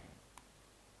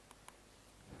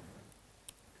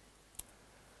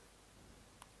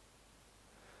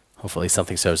 Hopefully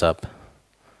something shows up.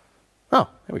 Oh,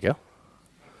 there we go.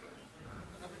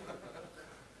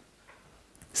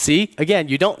 See, again,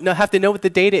 you don't have to know what the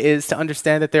data is to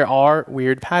understand that there are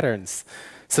weird patterns.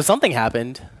 So something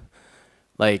happened.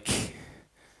 Like,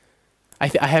 I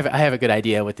have a good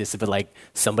idea what this is, but like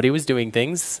somebody was doing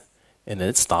things, and then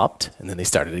it stopped, and then they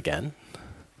started again.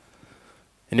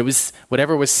 And it was,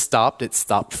 whatever was stopped, it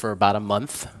stopped for about a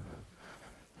month.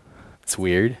 It's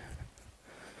weird.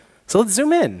 So let's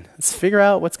zoom in. Let's figure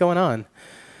out what's going on.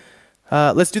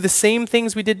 Let's do the same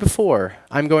things we did before.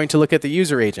 I'm going to look at the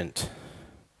user agent.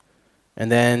 And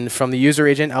then from the user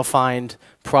agent, I'll find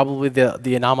probably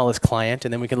the anomalous client,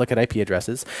 and then we can look at IP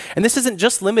addresses. And this isn't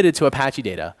just limited to Apache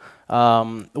data.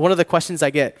 One of the questions I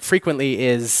get frequently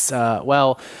is,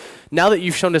 well, now that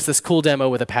you've shown us this cool demo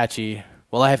with Apache,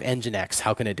 well, I have Nginx.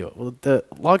 How can I do it? Well, the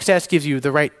Logstash gives you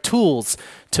the right tools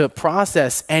to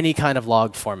process any kind of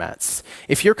log formats.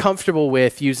 If you're comfortable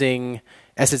with using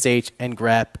SSH and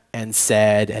grep and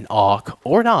sed and awk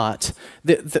or not,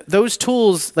 those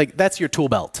tools, like that's your tool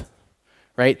belt.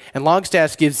 Right? And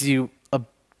Logstash gives you a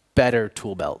better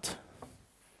tool belt,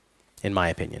 in my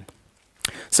opinion.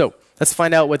 So let's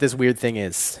find out what this weird thing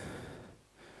is.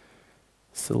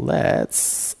 So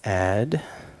let's add,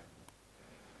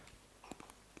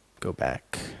 go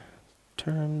back,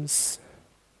 terms.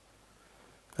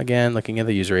 Again, looking at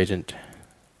the user agent.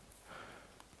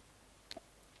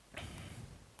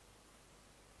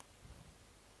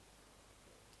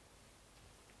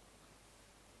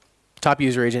 Top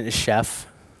user agent is chef.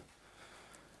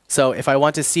 So if I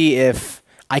want to see if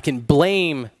I can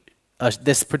blame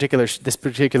this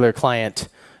particular client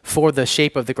for the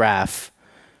shape of the graph,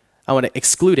 I want to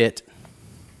exclude it,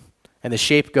 and the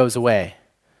shape goes away,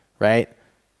 right?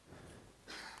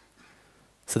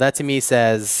 So that to me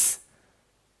says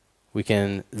we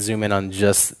can zoom in on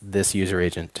just this user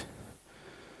agent.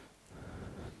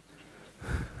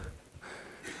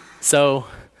 So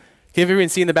can everyone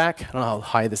see in the back? I don't know how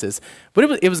high this is,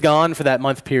 but it was gone for that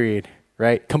month period,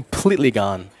 right? Completely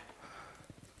gone.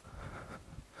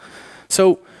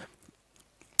 So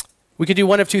we could do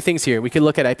one of two things here. We could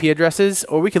look at IP addresses,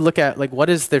 or we could look at like what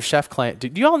is their chef client. Do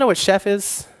you all know what chef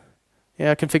is?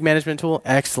 Yeah, config management tool.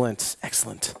 Excellent,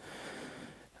 excellent.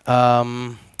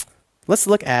 Let's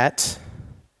look at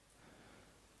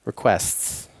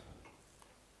requests.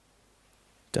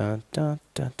 Dun, dun,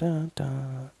 dun, dun,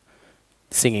 dun.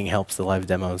 Singing helps the live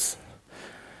demos.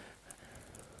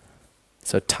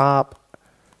 So top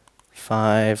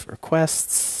 5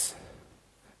 requests.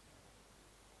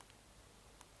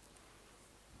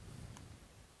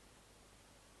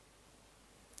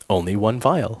 Only one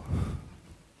file.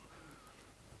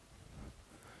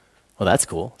 Well, that's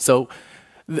cool. So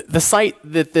the site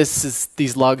that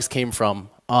these logs came from,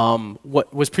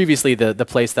 what was previously the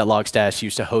place that Logstash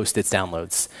used to host its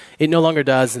downloads. It no longer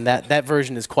does, and that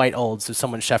version is quite old, so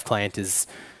someone's chef client is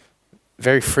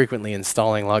very frequently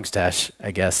installing Logstash,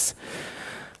 I guess.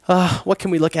 What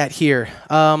can we look at here?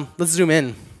 Let's zoom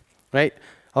in, right?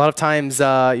 A lot of times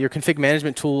your config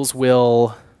management tools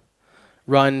will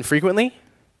run frequently,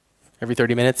 every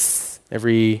 30 minutes,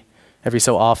 every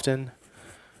so often.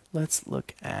 Let's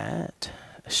look at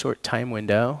a short time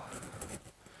window.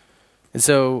 And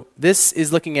so this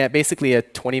is looking at basically a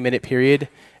 20-minute period,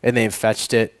 and they've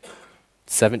fetched it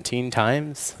 17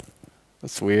 times.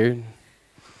 That's weird.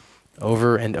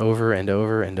 Over and over and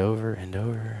over and over and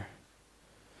over.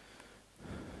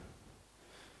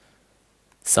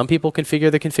 Some people configure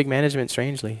the config management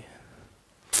strangely.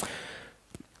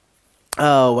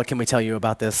 Oh, what can we tell you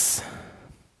about this?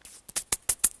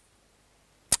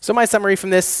 So my summary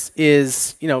from this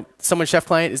is, someone's chef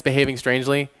client is behaving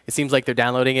strangely. It seems like they're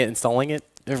downloading it, installing it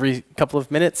every couple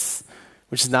of minutes,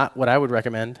 which is not what I would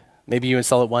recommend. Maybe you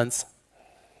install it once,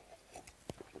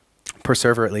 per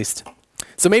server at least.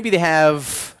 So maybe they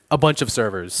have a bunch of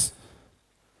servers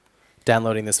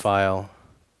downloading this file.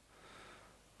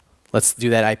 Let's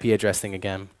do that IP address thing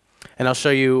again. And I'll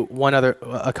show you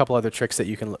a couple other tricks that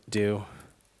you can do.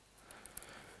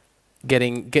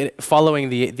 Following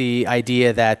the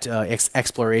idea that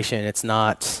exploration, it's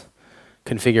not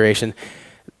configuration.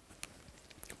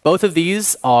 Both of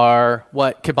these are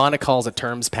what Kibana calls a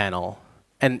terms panel.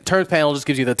 And terms panel just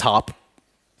gives you the top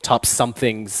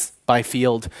somethings by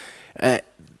field.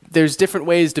 There's different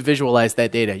ways to visualize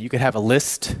that data. You could have a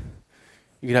list.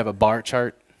 You could have a bar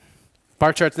chart.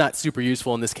 Bar chart's not super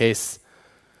useful in this case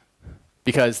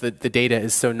because the data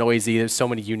is so noisy. There's so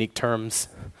many unique terms.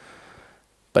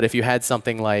 But if you had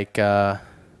something like, I'll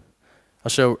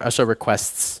show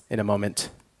requests in a moment.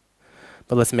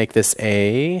 But let's make this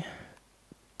a,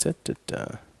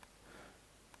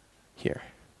 here.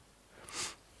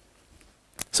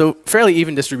 So fairly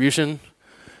even distribution,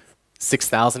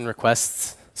 6,000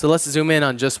 requests. So let's zoom in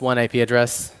on just one IP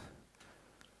address.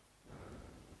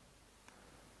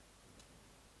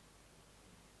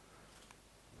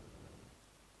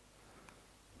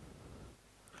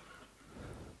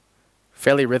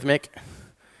 Fairly rhythmic.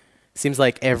 Seems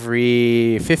like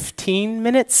every 15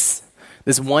 minutes,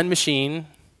 this one machine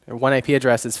or one IP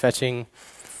address is fetching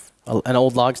an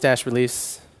old Logstash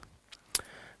release.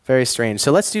 Very strange.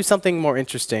 So let's do something more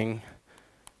interesting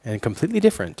and completely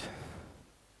different.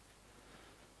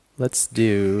 Let's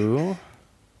do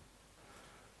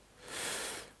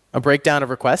a breakdown of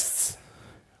requests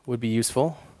would be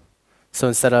useful. So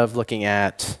instead of looking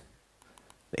at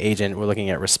the agent, we're looking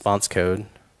at response code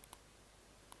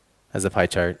as a pie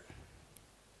chart.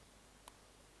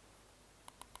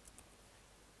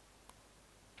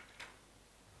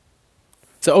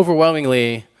 So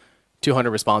overwhelmingly, 200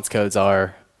 response codes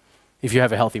are, if you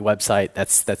have a healthy website,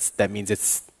 that means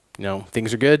it's,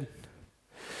 things are good.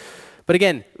 But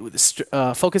again,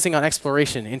 focusing on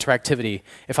exploration, interactivity.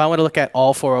 If I want to look at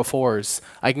all 404s,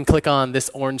 I can click on this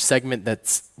orange segment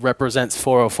that represents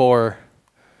 404,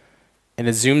 and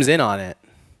it zooms in on it.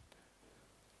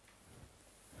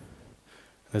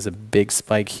 There's a big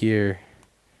spike here.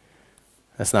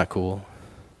 That's not cool.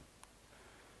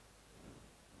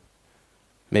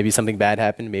 Maybe something bad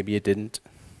happened, maybe it didn't.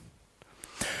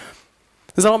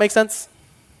 Does that all make sense?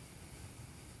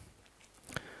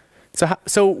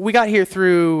 So we got here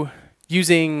through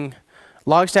using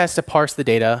Logstash to parse the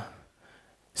data,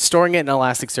 storing it in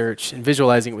Elasticsearch, and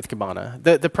visualizing it with Kibana.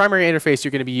 The primary interface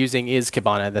you're going to be using is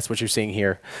Kibana. That's what you're seeing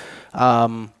here.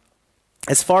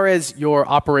 As far as your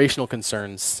operational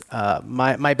concerns,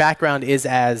 my background is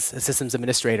as a systems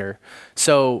administrator.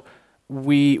 So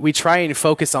we try and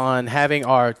focus on having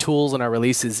our tools and our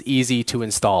releases easy to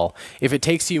install. If it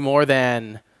takes you more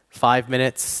than 5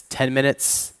 minutes, 10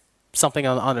 minutes, something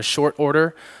on a short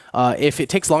order, if it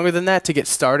takes longer than that to get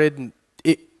started,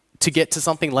 to get to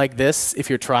something like this, if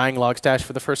you're trying Logstash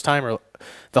for the first time or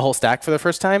the whole stack for the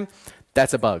first time,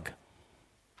 that's a bug.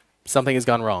 Something has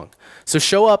gone wrong. So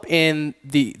show up in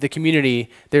the community.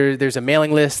 There's a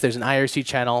mailing list. There's an IRC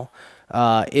channel.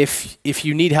 If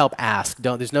you need help, ask.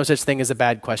 There's no such thing as a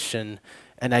bad question.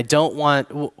 And I don't want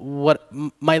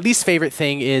my least favorite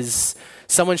thing is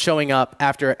someone showing up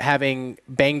after having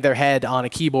banged their head on a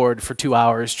keyboard for 2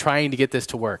 hours trying to get this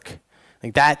to work.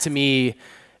 Like that to me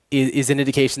is an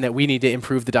indication that we need to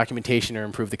improve the documentation or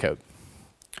improve the code.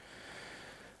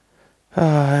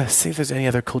 See if there's any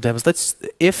other cool demos.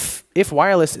 If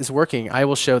wireless is working, I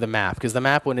will show the map because the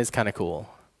map one is kind of cool.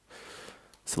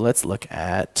 So let's look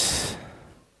at.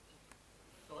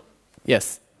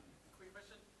 Yes. Quick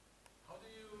question. How do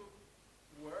you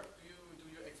work? Do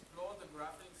you explore the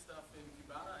graphing stuff in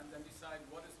Kibana and then decide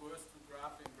what is worse to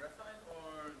graph in Graphite,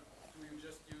 or do you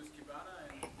just use Kibana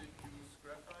and use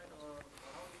Graphite, or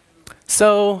how do you?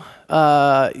 So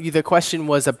the question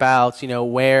was about,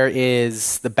 where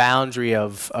is the boundary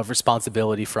of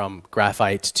responsibility from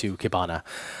Graphite to Kibana?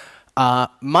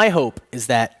 My hope is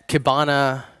that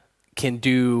Kibana can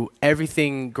do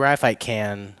everything graphite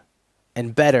can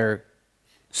and better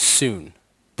soon.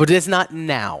 But it is not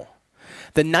now.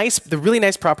 The really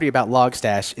nice property about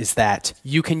Logstash is that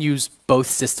you can use both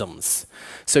systems.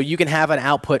 So you can have an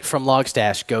output from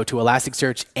Logstash go to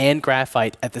Elasticsearch and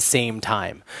Graphite at the same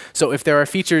time. So if there are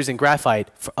features in Graphite,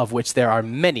 of which there are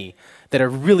many, that are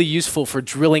really useful for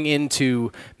drilling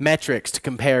into metrics, to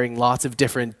comparing lots of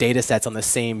different data sets on the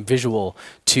same visual,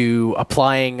 to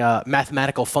applying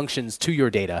mathematical functions to your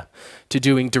data, to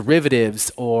doing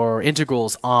derivatives or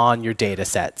integrals on your data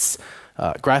sets.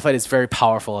 Graphite is very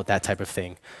powerful at that type of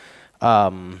thing.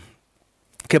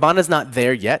 Kibana's not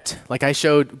there yet. Like I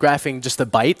showed graphing just the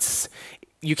bytes.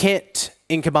 You can't,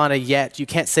 in Kibana yet, you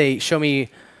can't say, show me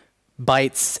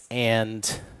bytes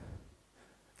and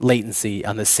latency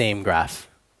on the same graph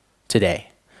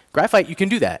today. Graphite, you can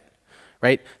do that,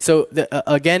 right? So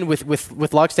again, with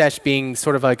Logstash being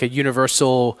sort of like a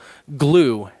universal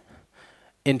glue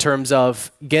in terms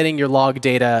of getting your log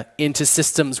data into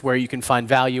systems where you can find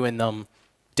value in them,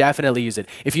 definitely use it.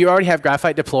 If you already have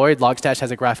Graphite deployed, Logstash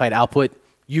has a Graphite output,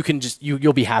 you can just,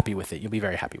 you'll be happy with it. You'll be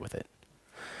very happy with it.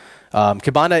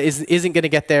 Kibana isn't going to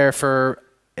get there for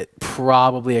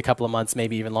probably a couple of months,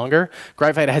 maybe even longer.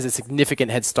 Graphite has a significant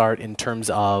head start in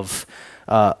terms of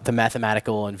the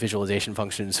mathematical and visualization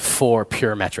functions for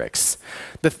pure metrics.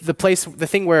 The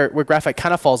thing where Graphite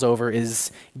kind of falls over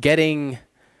is getting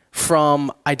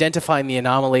from identifying the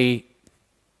anomaly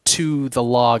to the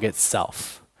log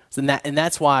itself. So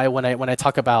that's why when I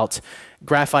talk about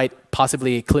Graphite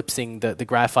possibly eclipsing the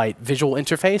Graphite visual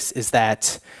interface, is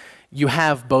that you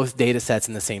have both data sets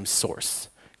in the same source.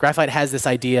 Graphite has this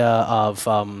idea of,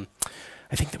 I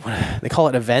think they call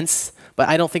it events, but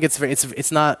I don't think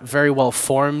it's not very well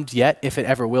formed yet, if it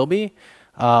ever will be.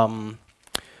 I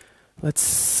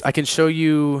can show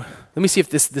you, let me see if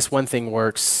this one thing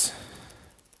works.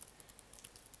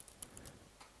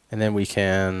 And then we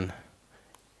can,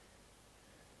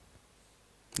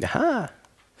 aha,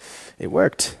 it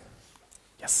worked.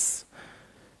 Yes.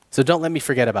 So don't let me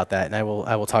forget about that, and I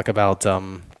will talk about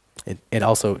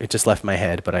it just left my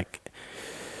head, but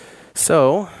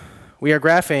so we are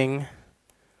graphing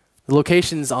the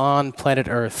locations on planet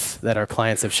Earth that our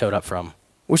clients have showed up from,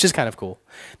 which is kind of cool.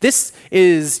 This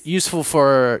is useful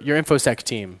for your InfoSec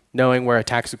team, knowing where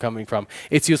attacks are coming from.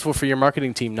 It's useful for your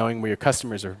marketing team, knowing where your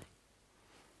customers are.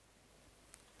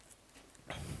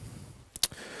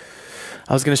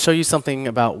 I was going to show you something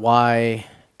about why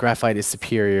Graphite is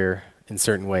superior in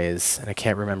certain ways, and I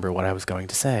can't remember what I was going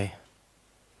to say.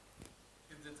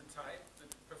 Is it the type, the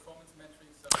performance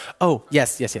metrics? Oh,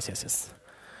 yes.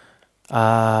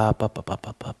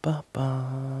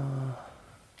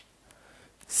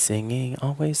 Singing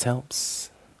always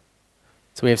helps.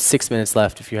 So we have 6 minutes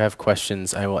left. If you have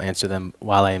questions, I will answer them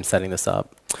while I am setting this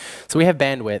up. So we have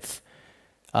bandwidth.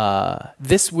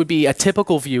 This would be a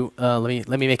typical view.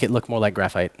 Let me make it look more like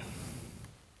Graphite.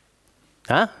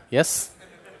 Huh? Yes?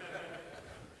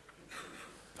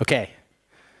 Okay.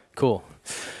 Cool.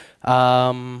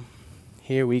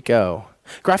 Here we go.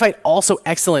 Graphite also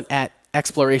excellent at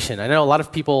exploration. I know a lot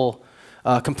of people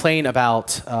complain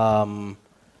about the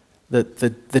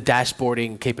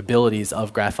dashboarding capabilities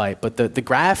of Graphite, but the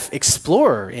Graph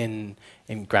Explorer in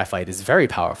Graphite is very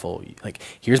powerful. Like,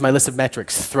 here's my list of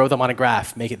metrics, throw them on a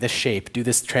graph, make it this shape, do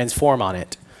this transform on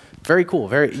it. Very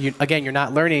cool. Again, you're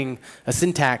not learning a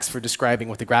syntax for describing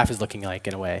what the graph is looking like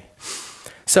in a way.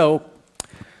 So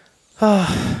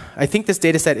I think this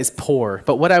data set is poor,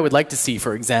 but what I would like to see,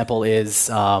 for example,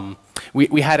 is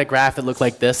we had a graph that looked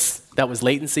like this. That was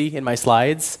latency in my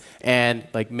slides, and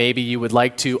like maybe you would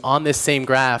like to, on this same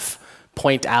graph,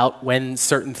 point out when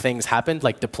certain things happened,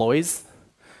 like deploys.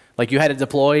 Like you had a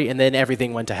deploy and then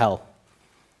everything went to hell.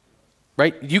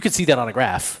 Right? You could see that on a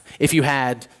graph. If you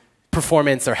had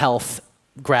performance or health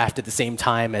graphed at the same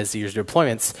time as your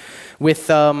deployments. With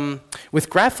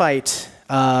Graphite,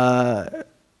 and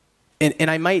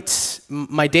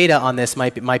my data on this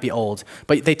might be old,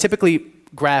 but they typically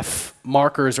graph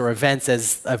markers or events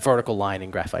as a vertical line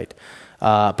in Graphite.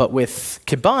 But with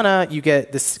Kibana, you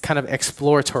get this kind of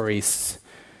exploratory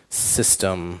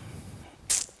system.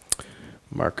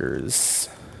 Markers.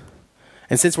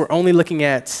 And since we're only looking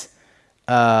at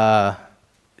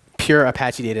pure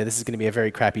Apache data, this is going to be a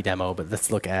very crappy demo, but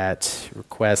let's look at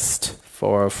request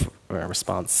 404,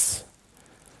 response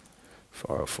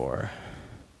 404.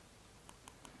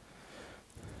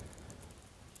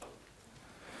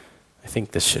 I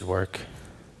think this should work.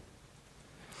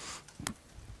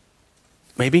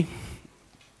 Maybe?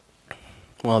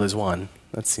 Well, there's one.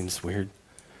 That seems weird.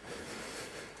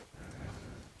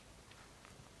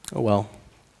 Oh well.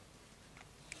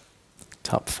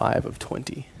 Top 5 of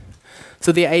 20.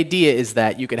 So the idea is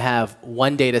that you could have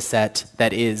one data set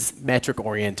that is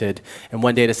metric-oriented and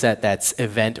one data set that's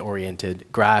event-oriented,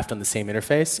 graphed on the same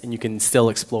interface, and you can still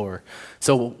explore.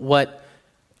 So what,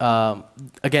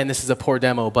 again, this is a poor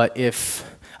demo, but if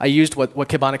I used what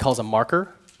Kibana calls a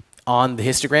marker on the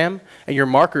histogram, and your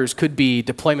markers could be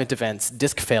deployment events,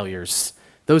 disk failures,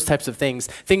 those types of things.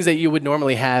 Things that you would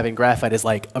normally have in Graphite is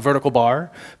like a vertical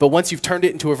bar, but once you've turned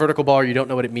it into a vertical bar, you don't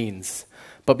know what it means.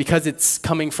 But because it's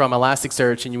coming from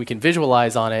Elasticsearch and we can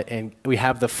visualize on it and we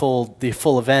have the full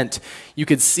event, you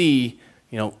could see,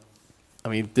 you know, I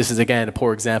mean, this is again a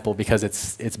poor example because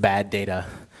it's bad data.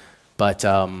 But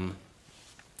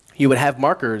you would have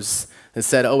markers that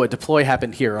said, oh, a deploy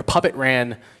happened here, a puppet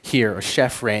ran here, a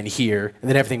chef ran here, and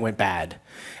then everything went bad.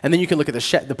 And then you can look at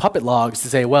the puppet logs to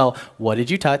say, well, what did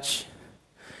you touch?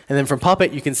 And then from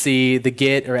puppet, you can see the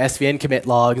git or svn commit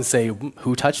log and say,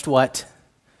 who touched what?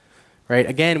 Right?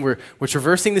 Again, we're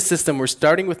traversing the system. We're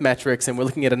starting with metrics, and we're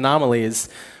looking at anomalies.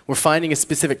 We're finding a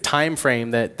specific time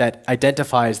frame that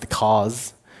identifies the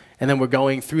cause, and then we're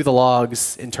going through the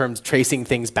logs in terms of tracing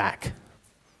things back.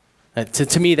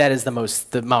 To me, that is the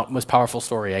most powerful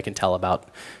story I can tell about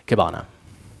Kibana.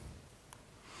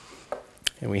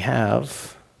 And we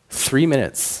have 3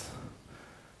 minutes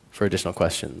for additional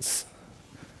questions.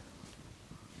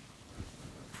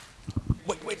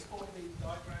 Wait.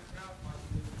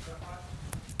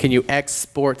 Can you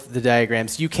export the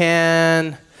diagrams? You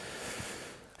can.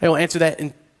 I will answer that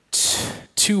in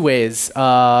two ways.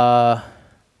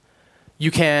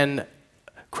 You can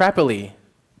crappily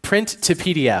print to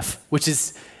PDF, which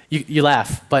is, you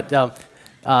laugh, but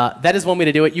that is one way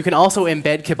to do it. You can also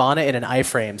embed Kibana in an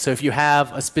iframe. So if you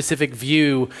have a specific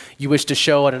view you wish to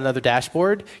show on another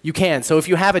dashboard, you can. So if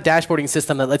you have a dashboarding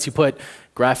system that lets you put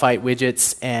Graphite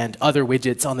widgets and other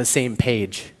widgets on the same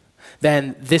page,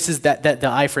 then this is the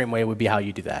iframe way would be how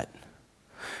you do that.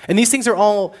 And these things are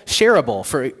all shareable.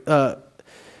 For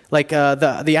like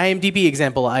the IMDb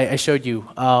example I showed you,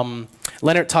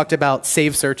 Leonard talked about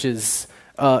saved searches.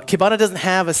 Kibana doesn't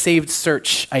have a saved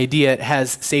search idea. It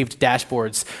has saved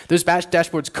dashboards. Those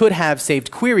dashboards could have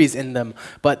saved queries in them,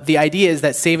 but the idea is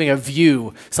that saving a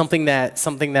view, something that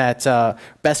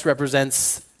best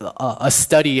represents a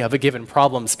study of a given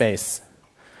problem space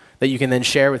that you can then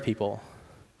share with people.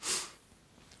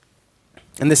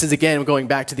 And this is, again, going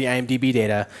back to the IMDb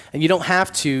data. And you don't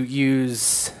have to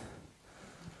use,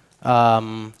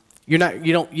 you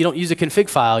don't use a config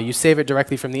file. You save it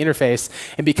directly from the interface.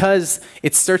 And because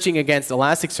it's searching against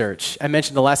Elasticsearch, I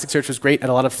mentioned Elasticsearch was great at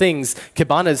a lot of things.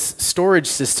 Kibana's storage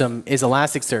system is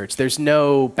Elasticsearch. There's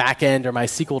no backend or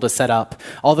MySQL to set up.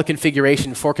 All the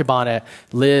configuration for Kibana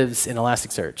lives in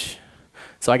Elasticsearch.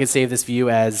 So I can save this view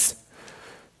as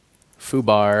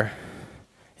foobar,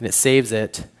 and it saves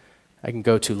it. I can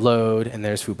go to load, and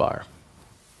there's foobar.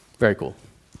 Very cool.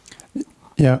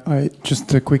 Yeah,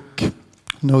 just a quick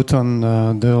note on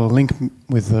the link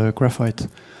with Graphite.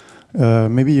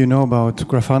 Maybe you know about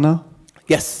Grafana?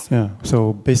 Yes. Yeah.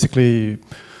 So basically,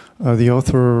 the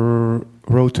author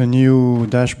wrote a new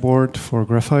dashboard for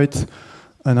Graphite,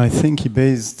 and I think he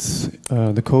based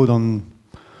the code on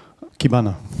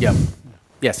Kibana. Yep.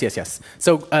 Yes.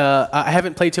 So I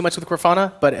haven't played too much with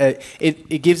Grafana, but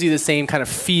it gives you the same kind of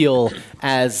feel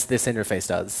as this interface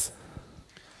does.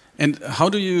 And how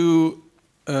do you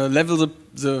level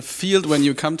the field when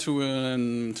you come to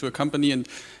a company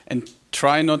and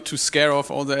try not to scare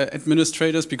off all the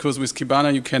administrators? Because with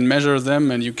Kibana you can measure them,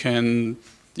 and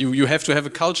you have to have a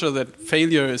culture that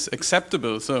failure is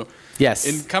acceptable. So yes,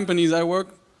 in companies I work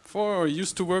for or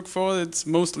used to work for, it's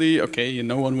mostly okay.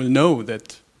 No one will know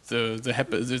that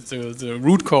the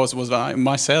root cause was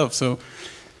myself. So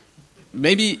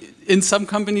maybe in some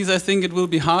companies, I think it will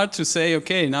be hard to say,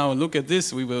 okay, now look at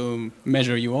this, we will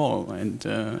measure you all.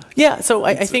 And yeah, so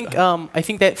I think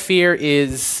that fear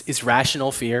is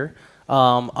rational fear.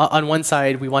 On one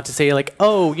side, we want to say like,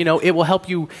 oh, it will help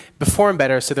you perform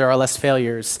better, so there are less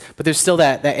failures. But there's still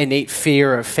that innate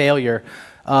fear of failure.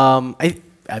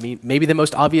 I mean, maybe the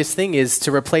most obvious thing is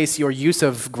to replace your use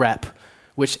of grep,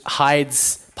 which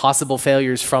hides possible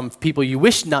failures from people you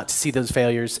wish not to see those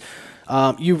failures.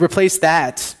 You replace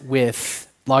that with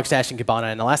Logstash and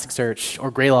Kibana and Elasticsearch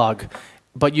or Graylog,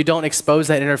 but you don't expose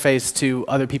that interface to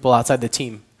other people outside the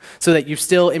team, so that you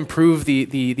still improve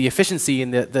the efficiency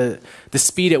and the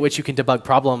speed at which you can debug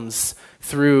problems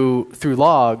through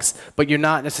logs, but you're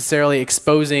not necessarily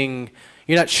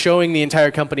you're not showing the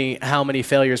entire company how many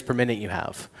failures per minute you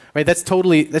have. Right? I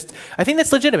think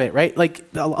that's legitimate, right? Like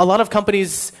a lot of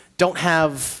companies don't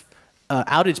have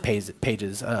outage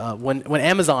pages. When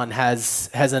Amazon has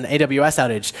an AWS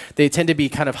outage, they tend to be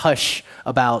kind of hush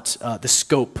about the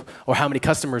scope or how many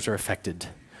customers are affected,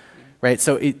 right?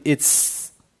 So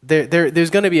there's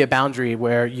going to be a boundary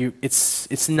where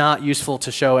it's not useful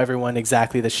to show everyone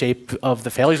exactly the shape of the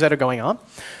failures that are going on,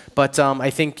 but I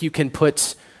think you can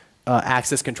put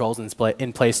access controls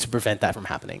in place to prevent that from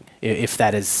happening if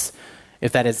that is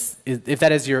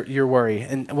your worry.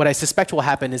 And what I suspect will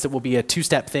happen is it will be a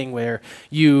two-step thing where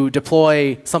you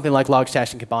deploy something like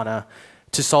Logstash and Kibana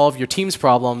to solve your team's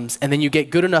problems, and then you get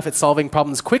good enough at solving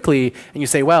problems quickly, and you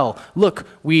say, well, look,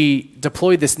 we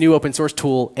deployed this new open source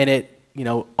tool, and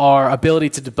our ability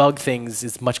to debug things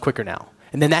is much quicker now.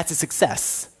 And then that's a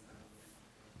success.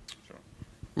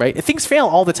 Right? Things fail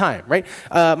all the time, right?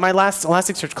 My last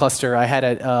Elasticsearch cluster I had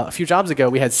a few jobs ago,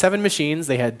 we had 7 machines.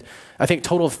 They had, I think,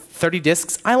 total of 30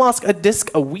 disks. I lost a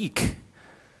disk a week,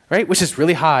 right? Which is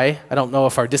really high. I don't know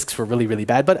if our disks were really, really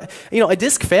bad, but a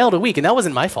disk failed a week, and that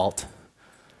wasn't my fault.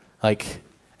 Like,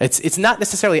 it's not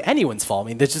necessarily anyone's fault. I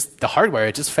mean, there's just the hardware,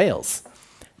 it just fails.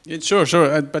 Yeah,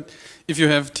 sure. But if you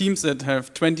have teams that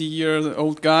have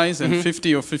 20-year-old guys and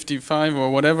 50 or 55 or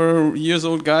whatever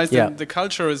years-old guys, then the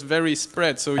culture is very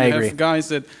spread. So you have guys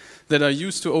that are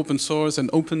used to open source and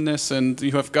openness, and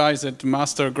you have guys that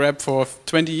master grep for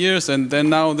 20 years, and then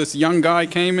now this young guy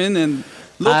came in and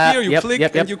look here, you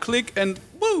click and you click and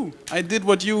woo, I did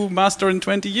what you master in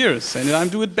 20 years, and I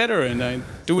do it better, and I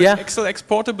do it Excel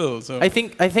exportable. So I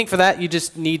think for that you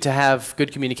just need to have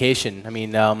good communication. I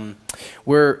mean,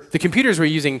 the computers we're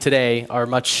using today are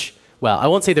much, well, I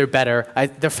won't say they're better.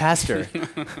 They're faster.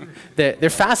 They're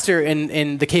faster,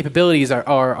 and the capabilities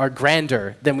are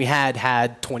grander than we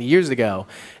had 20 years ago.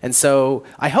 And so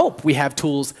I hope we have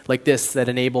tools like this that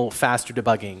enable faster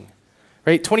debugging.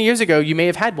 Right? 20 years ago, you may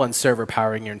have had one server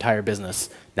powering your entire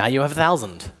business. Now you have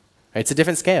 1,000. Right? It's a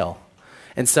different scale.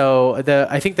 And so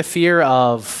I think the fear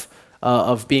of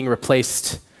being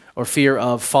replaced or fear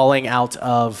of falling out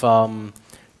of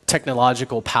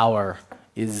technological power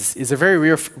is a very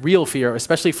real fear,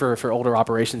 especially for older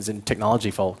operations and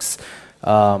technology folks.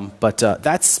 But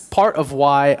that's part of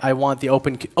why I want the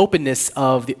openness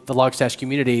of the Logstash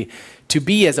community to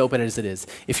be as open as it is.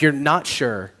 If you're not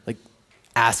sure, like,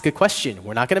 ask a question.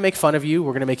 We're not going to make fun of you.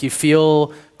 We're going to make you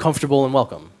feel comfortable and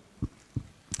welcome.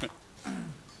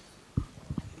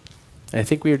 I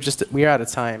think we are out of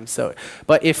time. So,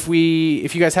 but if you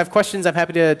guys have questions, I'm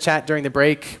happy to chat during the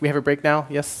break. We have a break now.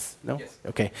 Yes? No? Yes.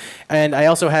 Okay. And I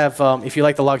also have, if you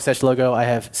like the Logstash logo, I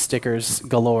have stickers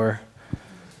galore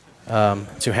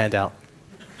to hand out.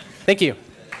 Thank you.